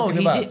 what I'm talking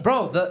he about? Did.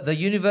 Bro, the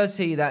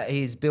university that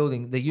he's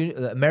building,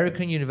 the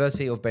American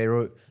University of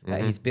Beirut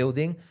that he's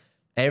building,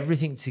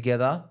 everything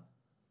together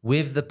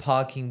with the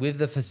parking, with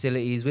the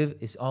facilities,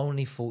 it's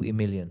only 40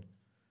 million.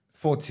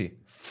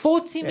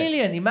 40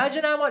 million.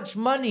 Imagine how much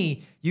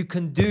money you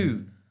can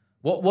do.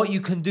 What you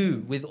can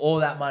do with all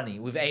that money,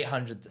 with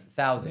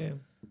 800,000. Yeah. Do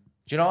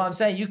you know what I'm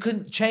saying? You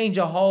can change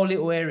a whole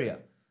little area.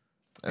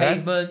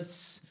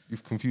 Pavements.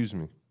 You've confused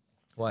me.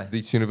 Why?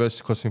 This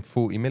university costing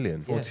 40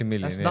 million. 40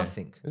 million, That's yeah.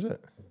 nothing. Is it?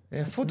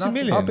 Yeah, That's 40 nothing.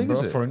 million, How big bro,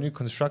 is it? for a new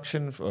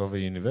construction of a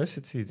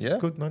university. It's Yeah?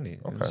 good money.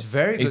 Okay. It's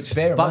very good. It's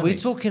fair but money. we're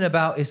talking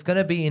about it's going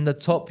to be in the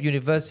top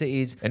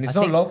universities. And it's I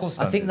not think- local I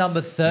think standards.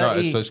 number No,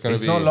 30. so it's going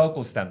It's to be not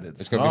local standards.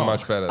 It's going to be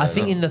much better. I then,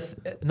 think no? in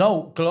the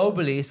no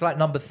globally it's like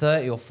number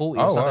 30 or 40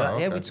 or Oh, something. wow,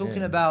 Yeah, okay. we're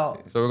talking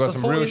about. So we've got the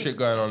some real 40 shit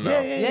going on now.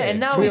 Yeah, yeah, Yeah,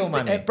 and it's now real he's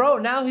money.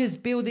 now he's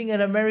building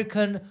an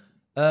American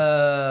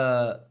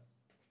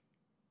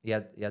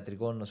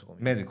Iadrigon, no so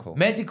come.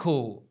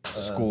 Medical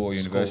School or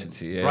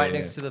university, yeah, right yeah,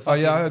 next to the Oh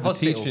fucking yeah, I heard the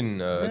hospital.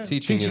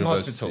 teaching university,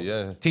 hospital.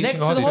 Yeah. Teaching Next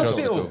to the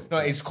hospital. No,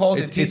 it's called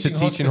It's a a teaching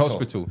teaching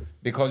hospital. hospital.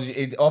 Because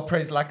it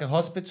operates like a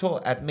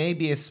hospital at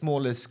maybe a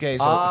smaller scale,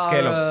 Ah,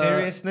 scale of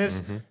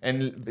seriousness,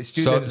 and So,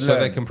 students so learn.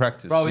 they can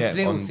practice. Bro, it's Yeah,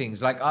 little on-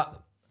 things like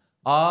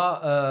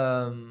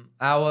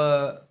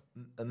our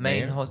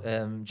main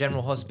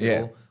general hospital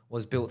Yeah.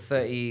 was built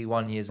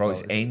 31 years Bro, ago.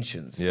 it's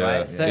ancient. Yeah,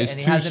 Right? it's And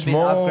it too hasn't been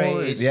small.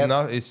 upgraded. It's Yeah.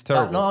 not. It's But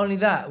terrible. not only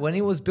that, when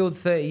it was built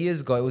 30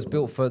 years ago, it was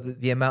built for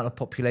the amount of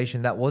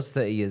population that was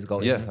 30 years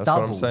ago. Yeah, It's that's what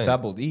I'm doubled. saying.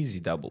 Doubled,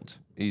 doubled.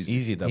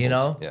 Easy. doubled. You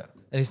know? Yeah.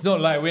 And it's not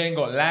like we ain't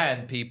got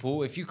land,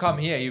 people. If you come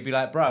here, you'd be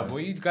like, bruv, what are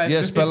you guys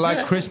Yes, doing? but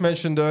like Chris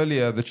mentioned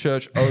earlier, the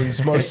church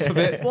owns most of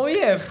it, Well,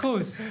 yeah, of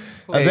course.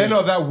 and they're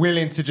not that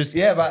willing to just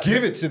but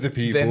give it to the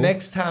people. The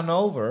next town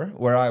over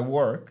where I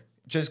work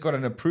just got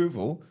an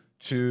approval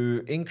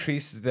to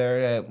increase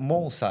their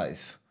mall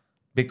size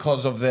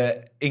because of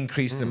the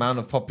increased amount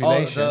of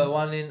population. Oh, the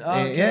one in... Oh,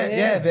 okay,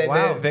 yeah,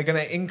 wow. they're going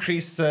to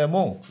increase the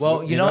mall.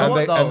 Well, you know and what,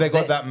 they, though? and they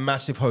got that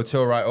massive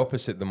hotel right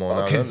opposite the mall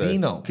now, don't they?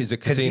 Casino. It's a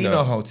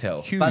Casino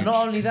hotel. Huge. But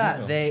not only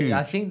that, Casino.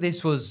 I think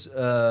this was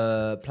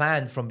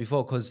planned from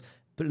before because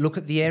look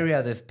at the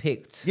area they've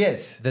picked.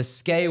 Yes. The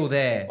scale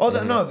there. Oh,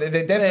 no,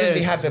 they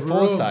definitely have the There's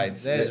foresight.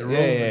 There's room Yeah,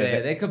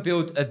 there. They could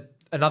build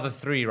another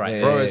 3 right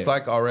Yeah. there. Bro, it's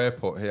like our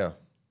airport here.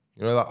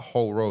 You know that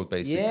whole road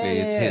basically. Yeah,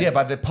 it's yeah, his. Yeah,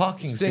 but the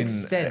parking's To been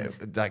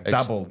extend. like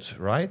doubled,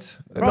 right?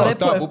 Bro, Not they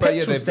put a double, but yeah,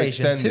 petrol they've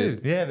station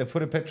extended. too. Yeah, they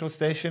put a petrol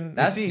station.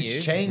 That's You see, new.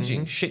 it's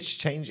changing. Shit's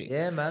changing.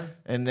 Yeah, man.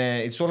 And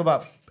it's all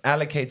about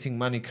allocating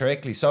money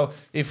correctly. So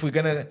if we're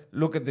gonna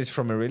look at this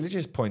from a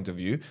religious point of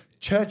view,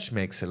 church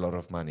makes a lot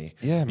of money.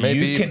 Yeah, maybe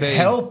you if can they-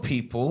 help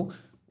people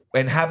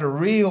and have a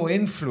real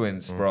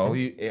influence, bro,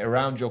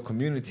 around your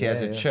community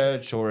as a yeah.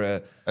 church or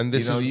a. And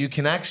this is- you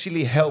can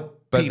actually help.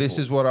 But people. this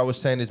is what I was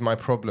saying is my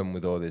problem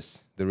with all this,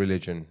 the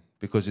religion,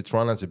 because it's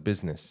run as a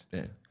business.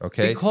 Yeah.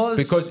 Okay.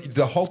 Because-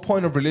 the whole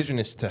point of religion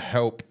is to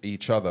help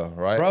each other,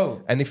 right?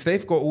 Bro. And if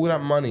they've got all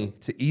that money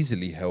to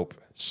easily help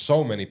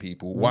so many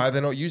people, why are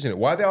they not using it?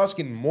 Why are they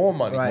asking more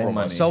money Right. from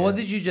money, us? So yeah. what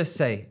did you just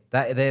say?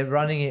 That they're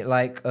running it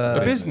like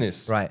A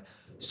business. Right.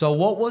 So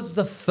what was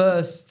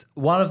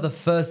one of the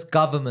first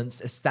governments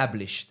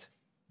established?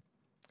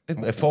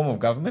 a form of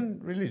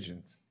government,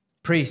 religion.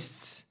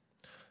 Priests.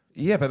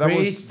 Yeah, but that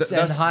Priests was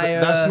and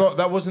higher-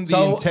 that wasn't the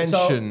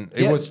intention.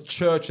 It yeah. was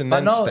church and But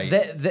then no,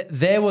 state.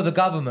 they were the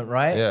government,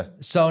 right? Yeah.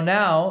 So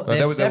now they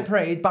they're were-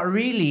 separated, but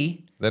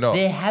really They're not.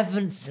 They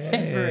haven't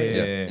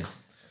separated. Yeah.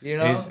 You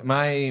know, Is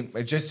my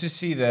just to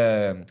see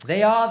the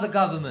they are the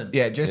government.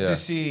 just Yeah. to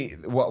see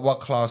what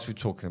class we're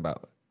talking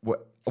about.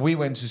 We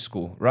went to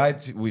school, right?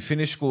 We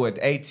finished school at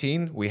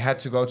 18. We had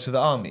to go to the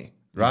army,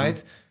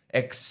 right?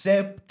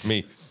 Except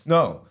Me.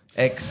 No,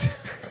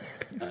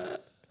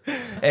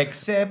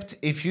 except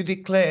if you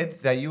declared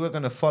that you were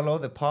going to follow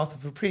the path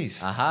of a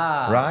priest.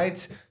 Aha.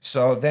 Right?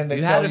 So then they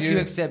You tell had you... a few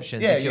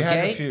exceptions. Yeah, If you're you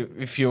had gay? a few.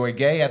 If you were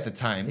gay at the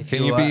time. Can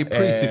you you be a are,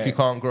 priest if you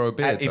can't grow a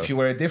beard? And if you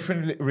were a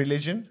different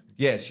religion,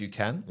 yes, you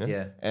can.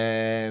 Yeah.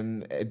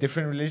 A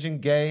different religion,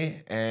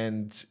 gay,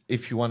 and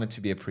if you wanted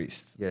to be a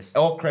priest. Yes.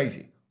 Or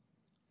crazy.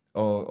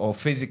 Or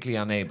physically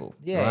unable.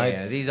 Yeah, right?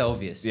 yeah, these are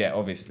obvious. Yeah,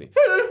 obviously.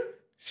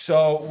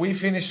 So we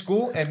finished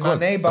school, and God, my it's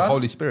the neighbor,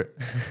 Holy Spirit.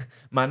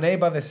 my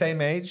neighbor, the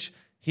same age,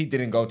 he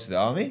didn't go to the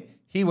army.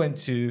 He went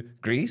to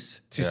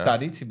Greece to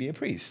study to be a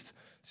priest.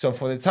 So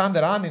for the time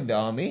that I'm in the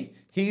army,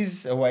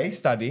 he's away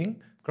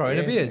studying, Growing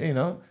a beard. You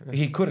know,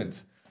 he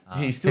couldn't.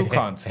 He still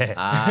can't.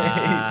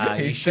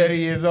 you He's 30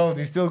 years old.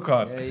 He still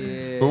can't.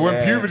 But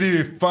when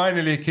puberty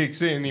finally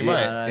kicks in, he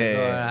might. no, it's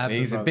not gonna happen,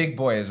 He's a bro. big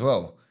boy as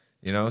well,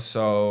 you know.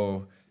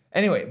 So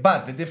anyway,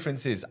 but the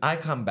difference is, I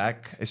come back.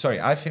 Sorry,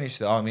 I finished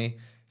the army.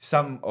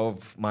 Some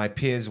of my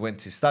peers went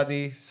to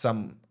study.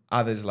 Some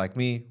others, like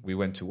me, we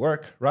went to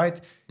work. Right?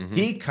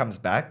 He comes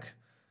back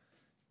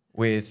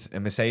with a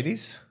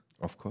Mercedes,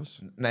 Of course.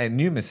 a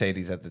new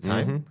Mercedes at the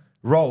time,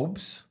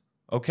 robes,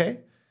 okay,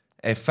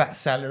 a fat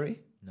salary.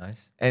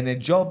 Nice. And a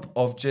job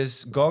of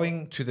just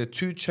going to the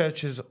 2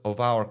 churches of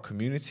our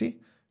community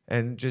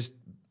and just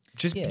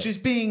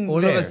being All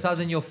there, of a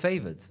sudden, you're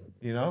favored.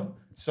 you know.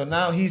 So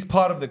now he's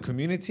part of the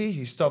community.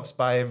 He stops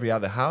by every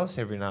other house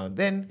every now and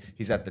then.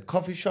 He's at the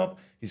coffee shop.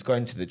 He's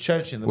going to the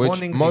church in the Which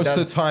mornings. most of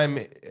the time,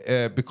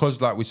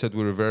 because like we said,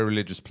 we're a very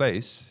religious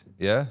place,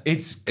 Yeah,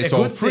 It's a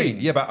all good free.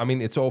 thing. Yeah, but I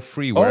mean, it's all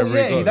free Oh wherever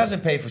yeah, he goes. he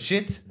doesn't pay for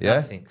shit. Yeah.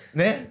 Nothing.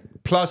 Yeah.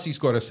 Plus, he's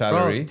got a Bro,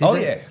 salary.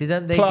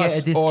 didn't they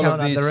Plus, get a all of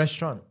discount at the these-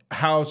 restaurant?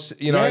 House,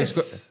 you know, Yes.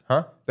 he's got,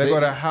 huh? They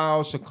got a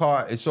house, a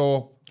car. It's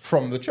all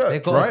from the church, They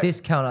got right? a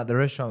discount at the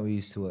restaurant we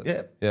used to work.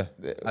 Yeah. Yeah.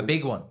 A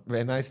big one.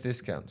 Very nice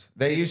discount.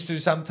 They used to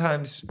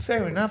sometimes,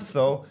 fair enough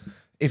though,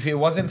 if it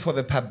wasn't for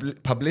the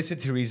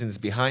publicity reasons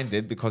behind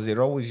it, because it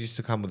always used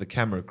to come with a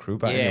camera crew,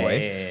 but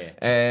anyway,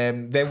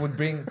 they would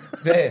bring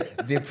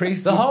the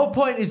priest. The would- whole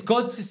point is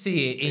God to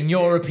see it, in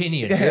your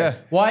opinion. Yeah.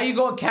 Why you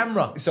got a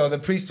camera? So the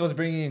priest was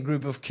bringing a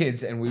group of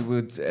kids, and we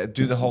would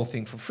do the whole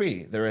thing for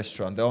free. The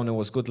restaurant, the owner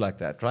was good like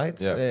that, right?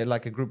 Yeah.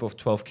 Like a group of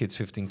 12 kids,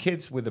 15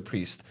 kids with the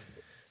priest.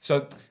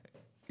 So,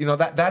 you know,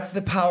 that's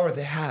the power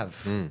they have.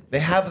 They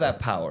have that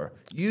power.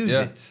 Use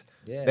Yeah. it.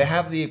 Yeah. They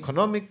have the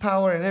economic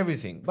power and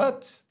everything,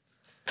 but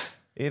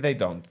they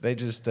don't. They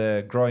just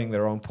growing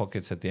their own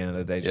pockets at the end of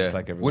the day, just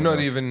like everyone We're not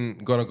else. even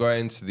gonna go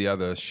into the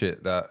other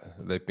shit that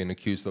they've been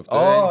accused of.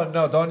 Oh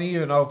no! Don't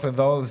even open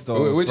those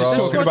doors. We're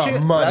just bro. talking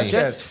about money. That's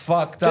just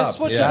fucked just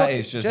up. watch That a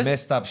is just just-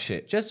 messed up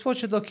shit. Just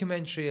watch a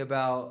documentary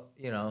about,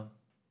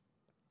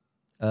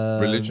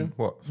 Religion?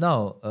 What?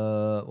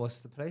 No, what's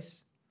the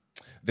place?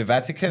 The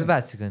Vatican. The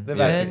Vatican. The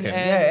Yeah. Vatican.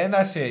 Yeah, and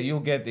that's it. You'll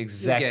get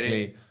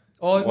exactly. it.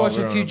 Or what watch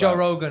we're a on few Joe about.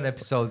 Rogan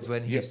episodes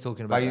when he's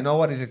talking about But you that. know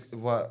what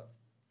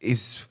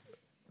is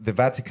the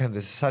Vatican?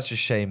 There's such a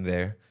shame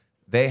there.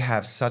 They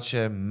have such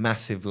a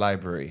massive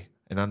library,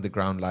 an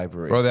underground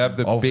library, Bro, they have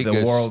the of the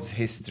biggest- world's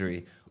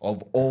history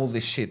of all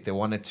the shit they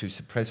wanted to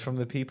suppress from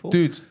the people.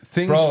 Dude,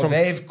 things Bro, from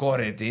they've got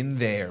it in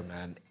there,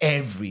 man.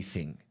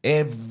 Everything.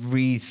 It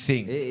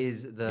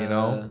is the You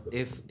know?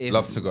 if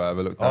love to go have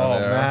a look down Oh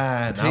there.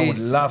 man, I would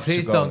Please- love to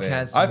please go don't there.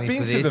 cancel I've me been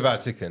for to the this.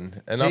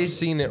 Vatican and I've Please-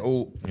 seen it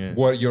all. Yeah.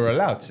 What you're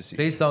allowed to see.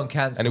 Please don't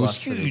cancel And it was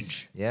us for this,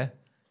 huge. Yeah,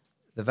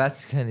 the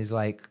Vatican is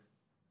like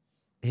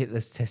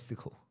Hitler's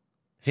testicle.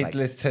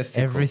 Hitler's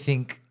testicle.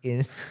 Everything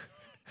in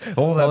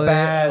all the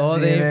bad, all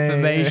the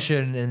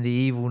information and the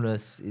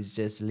evilness is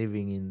just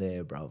living in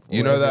there, bro.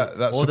 You know Whatever-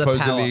 that all the power.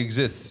 supposedly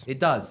exists. It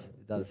does.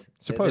 It does.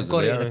 Supposedly, They've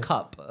got it I in a mean-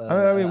 cup.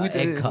 I mean, we egg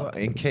did- cup.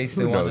 In case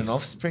Who they want knows? an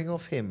offspring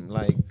of him,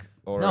 like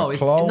or No, a it's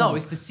clone.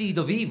 it's the seed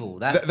of evil.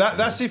 That's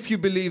That's if you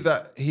believe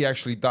that he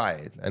actually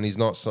died and he's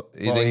not.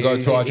 He Well, didn't go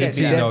he's to dead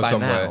Argentina or by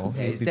somewhere. now.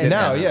 Yeah, he's He'd be dead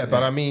Now, by yeah,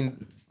 but I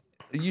mean,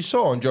 you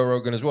saw on Joe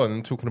Rogan as well,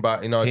 and talking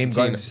about him Argentina.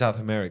 going to South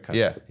America.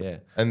 Yeah, yeah.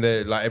 and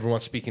they're like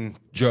everyone's speaking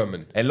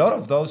German. A lot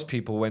of those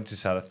people went to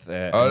South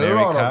lot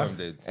America, of them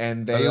did.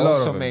 and A they lot also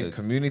of them made did.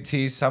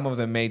 communities. Some of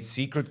them made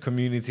secret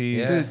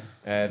communities.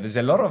 Yeah. There's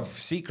a lot of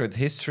secret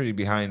history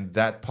behind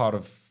that part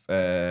of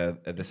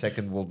the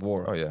Second World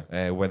War. Oh,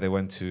 yeah. Where they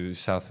went to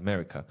South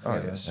America. Oh,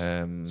 yes.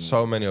 Um,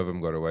 So many of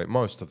them got away.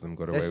 Most of them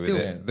got away with still-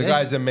 it. The they're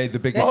guys that made the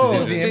biggest they're oh,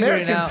 still the decision.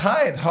 figuring Americans out-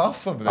 hired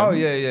half of them. Oh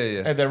yeah, yeah,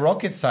 yeah. And the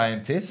rocket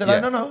scientists are Yeah.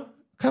 like, no,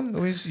 come,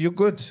 you're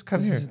good.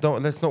 Come here.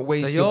 Let's not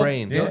waste So your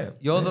brain. Yeah.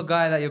 You're the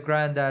guy that your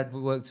granddad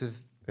worked with.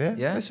 Yeah,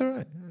 Yeah? that's all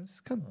right. Let's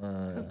come.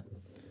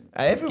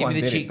 Give Everyone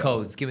me the did cheat it, though.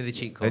 codes. Give me the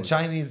cheat The codes.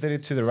 Chinese did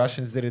it too. The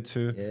Russians did it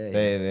too.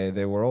 Yeah,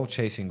 They were all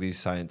chasing these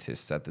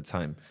scientists at the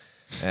time,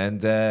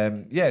 and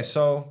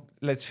so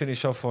let's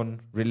finish off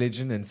on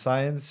religion and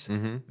science.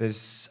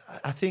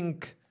 I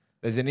think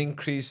there's an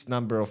increased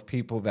number of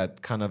people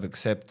that kind of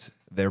accept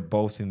they're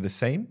both in the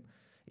same.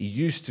 It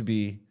used to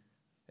be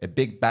a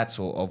big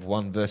battle of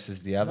one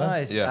versus the other.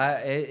 Nice. Yeah.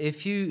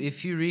 If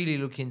you really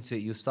look into it,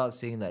 you'll start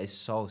seeing that it's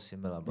so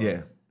similar, bro.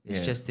 Yeah, It's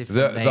yeah. just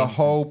different The names.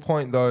 whole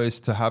point though is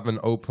to have an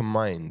open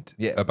mind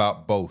Yeah.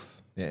 about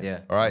both.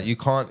 Yeah. All right, you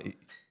can't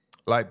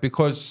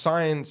because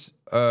science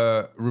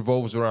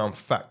revolves around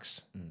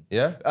facts.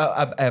 Yeah,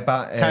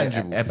 About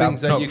tangible about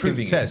things that no, you can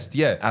proving test. it.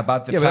 Yeah,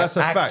 About the yeah, but fact, that's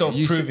a act fact. of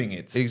You should- proving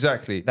it.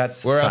 Exactly.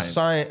 That's whereas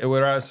science.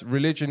 whereas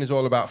religion is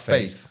all about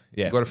faith.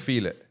 Yeah. You got to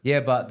feel it.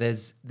 Yeah, but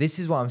this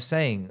is what I'm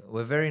saying.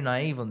 We're very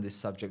naive on this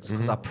subject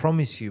because I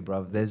promise you,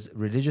 bro, there's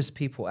religious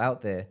people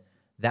out there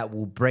that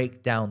will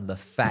break down the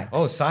facts.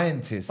 Oh,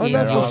 scientists. in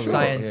no, your for sure.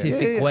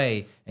 scientific Yeah, yeah.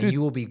 way, and Dude.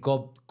 you will be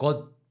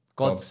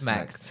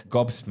Godsmacked.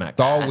 Gobsmacked.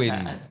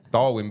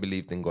 Darwin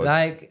believed in God,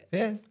 Like,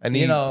 Yeah. and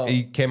you he know,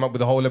 he came up with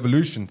the whole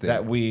evolution thing.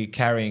 That we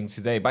carrying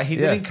today. But he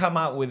Yeah. didn't come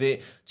out with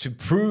it to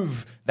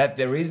prove that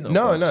there is no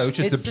no, God. no, it's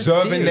just It's a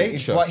observing theory.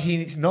 It's nature. what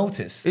he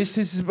noticed. It's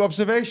his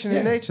observation in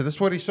Yeah. nature.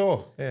 That's what he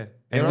saw. yeah.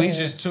 And we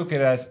just took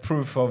it as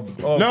proof of,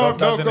 God No,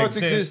 doesn't God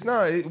exist. exists.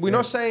 No, we're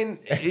not saying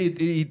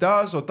he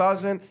does or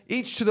doesn't.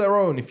 Each to their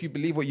own. If you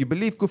believe what you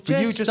believe, good for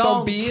you. Just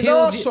don't be an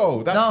kill the-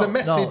 arsehole. That's No, the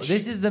message. No,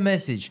 this is the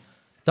message.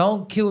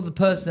 Don't kill the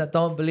person that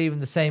don't believe in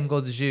the same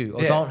God as you,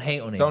 or Yeah. don't hate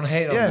on him. Don't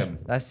hate on Yeah. them.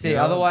 That's You it.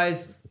 know?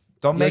 Otherwise,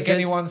 Don't you're make just-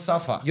 anyone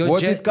suffer. You're What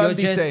just, did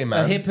Gandhi you're just say, a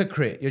man?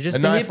 hypocrite. You're just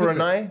An a eye for hypocrite.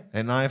 an eye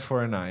An eye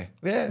for an eye.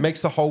 Yeah.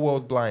 makes the whole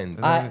world blind.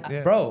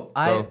 Yeah. Bro,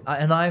 So-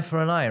 an eye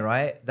for an eye,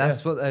 right?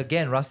 That's what,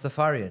 again,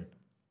 Rastafarian,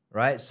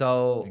 right?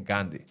 So,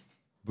 Gandhi.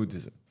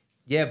 Buddhism.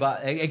 yeah,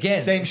 but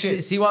again, Same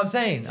shit. See what I'm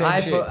saying? Same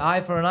Eye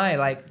shit. for an eye.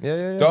 Like,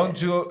 Yeah. Don't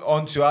do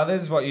unto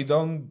others what you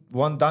don't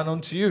want done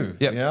unto you.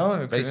 Yep. You know?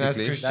 That's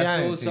Basically.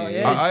 Christianity. That's also- It's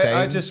yeah. I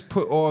same. just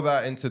put all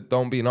that into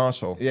don't be an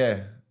arsehole. Yeah.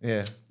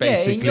 Yeah.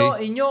 Basically. Yeah,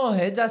 in your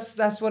head,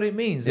 that's what it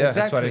means. Yeah,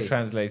 exactly. That's what it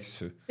translates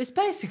to. It's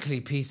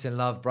basically peace and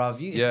love, bruv.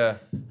 Yeah.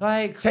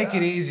 Like Take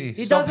it easy.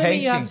 It Stop doesn't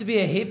mean you have hating. to be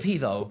a hippie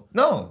though.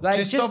 No, Like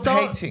just stop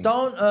don't, hating.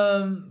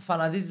 Don't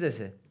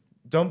fanatize.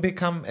 Don't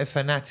become a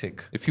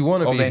fanatic. If you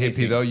want to Of be a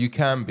anything. hippie, though, you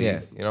can be.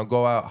 Yeah. You know,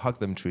 go out, hug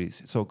them trees.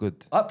 It's all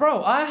good.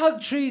 Bro, I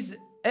hug trees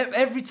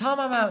every time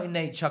I'm out in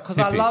nature because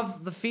I Hippie.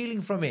 love the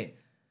feeling from it.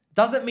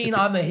 Doesn't mean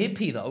I'm a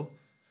hippie though.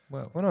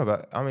 Well, no,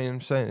 but I mean,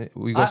 I'm saying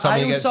we got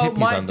something I against also hippies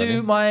might under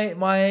do me.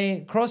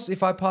 my cross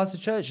if I pass the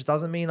church. It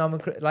doesn't mean I'm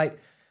like.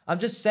 I'm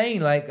just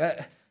saying, like,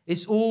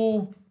 it's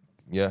all.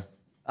 Yeah.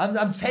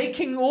 I'm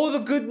taking all the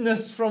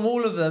goodness from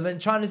all of them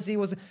and trying to see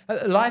what's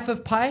Life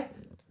of Pi,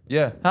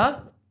 Yeah. huh?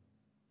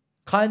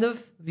 Kind of.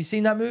 Have you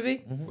seen that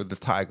movie? With the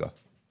tiger.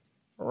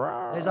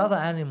 There's other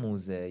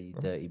animals there, you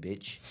dirty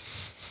bitch.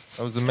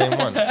 That was the main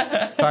one.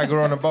 Tiger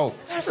on a boat.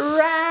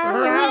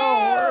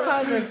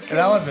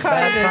 That was a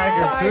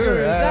bad tiger too.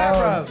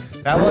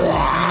 That was,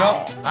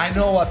 you know, I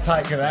know what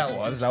tiger that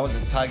was. That was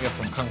a tiger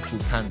from Kung Fu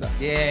Panda.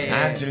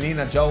 Yeah.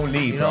 Angelina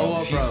Jolie, You bro. know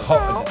what, She's bro?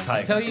 hot as a tiger.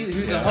 I tell you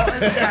who the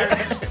hottest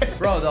character,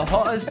 bro, the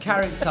hottest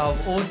character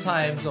of all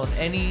times on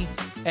any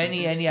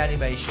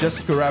animation.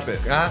 Jessica Rabbit.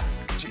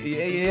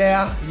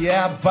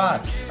 Yeah,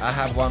 but I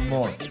have one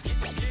more.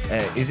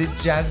 Is it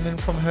Jasmine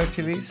from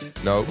Hercules?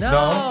 No.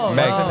 No.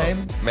 Meg. What's her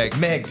name?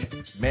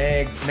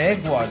 Meg.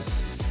 Meg was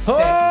sex,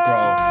 bro.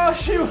 Oh,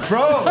 she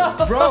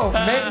was. Bro,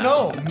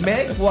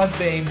 Meg was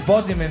the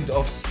embodiment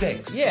of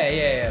sex.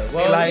 Yeah.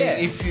 Well, Like yeah.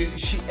 if you,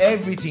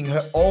 everything,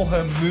 all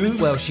her moves.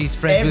 Well, she's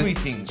friends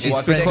everything. with. She's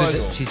was friends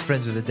sexual. with. She's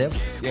friends with the devil.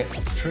 Yeah,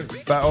 true.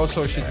 But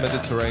also she's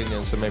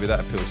Mediterranean, so maybe that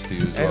appeals to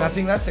you as well. And I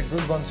think that's a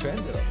good one to end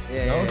it on.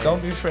 Yeah, you know, yeah.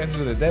 don't be friends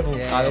with the devil,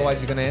 Yeah, otherwise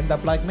you're gonna end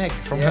up like Meg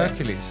from Yeah.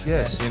 Hercules.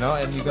 Yes. You know,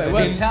 and you're But gonna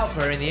it be. worked out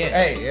for her in the end.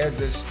 Hey, yeah,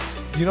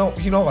 you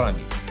know what I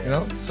mean. You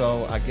know,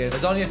 so I guess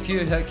There's only a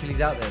few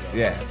Hercules out there, though.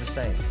 Yeah. I'm just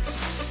saying.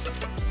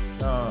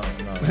 No.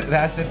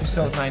 that's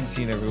episode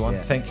 19, everyone.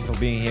 Yeah. Thank you for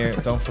being here.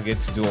 Don't forget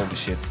to do all the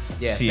shit.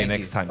 Yeah, See you thank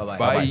next you. time. Bye-bye.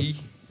 Bye.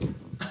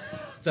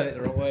 Done it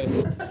the wrong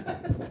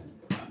way.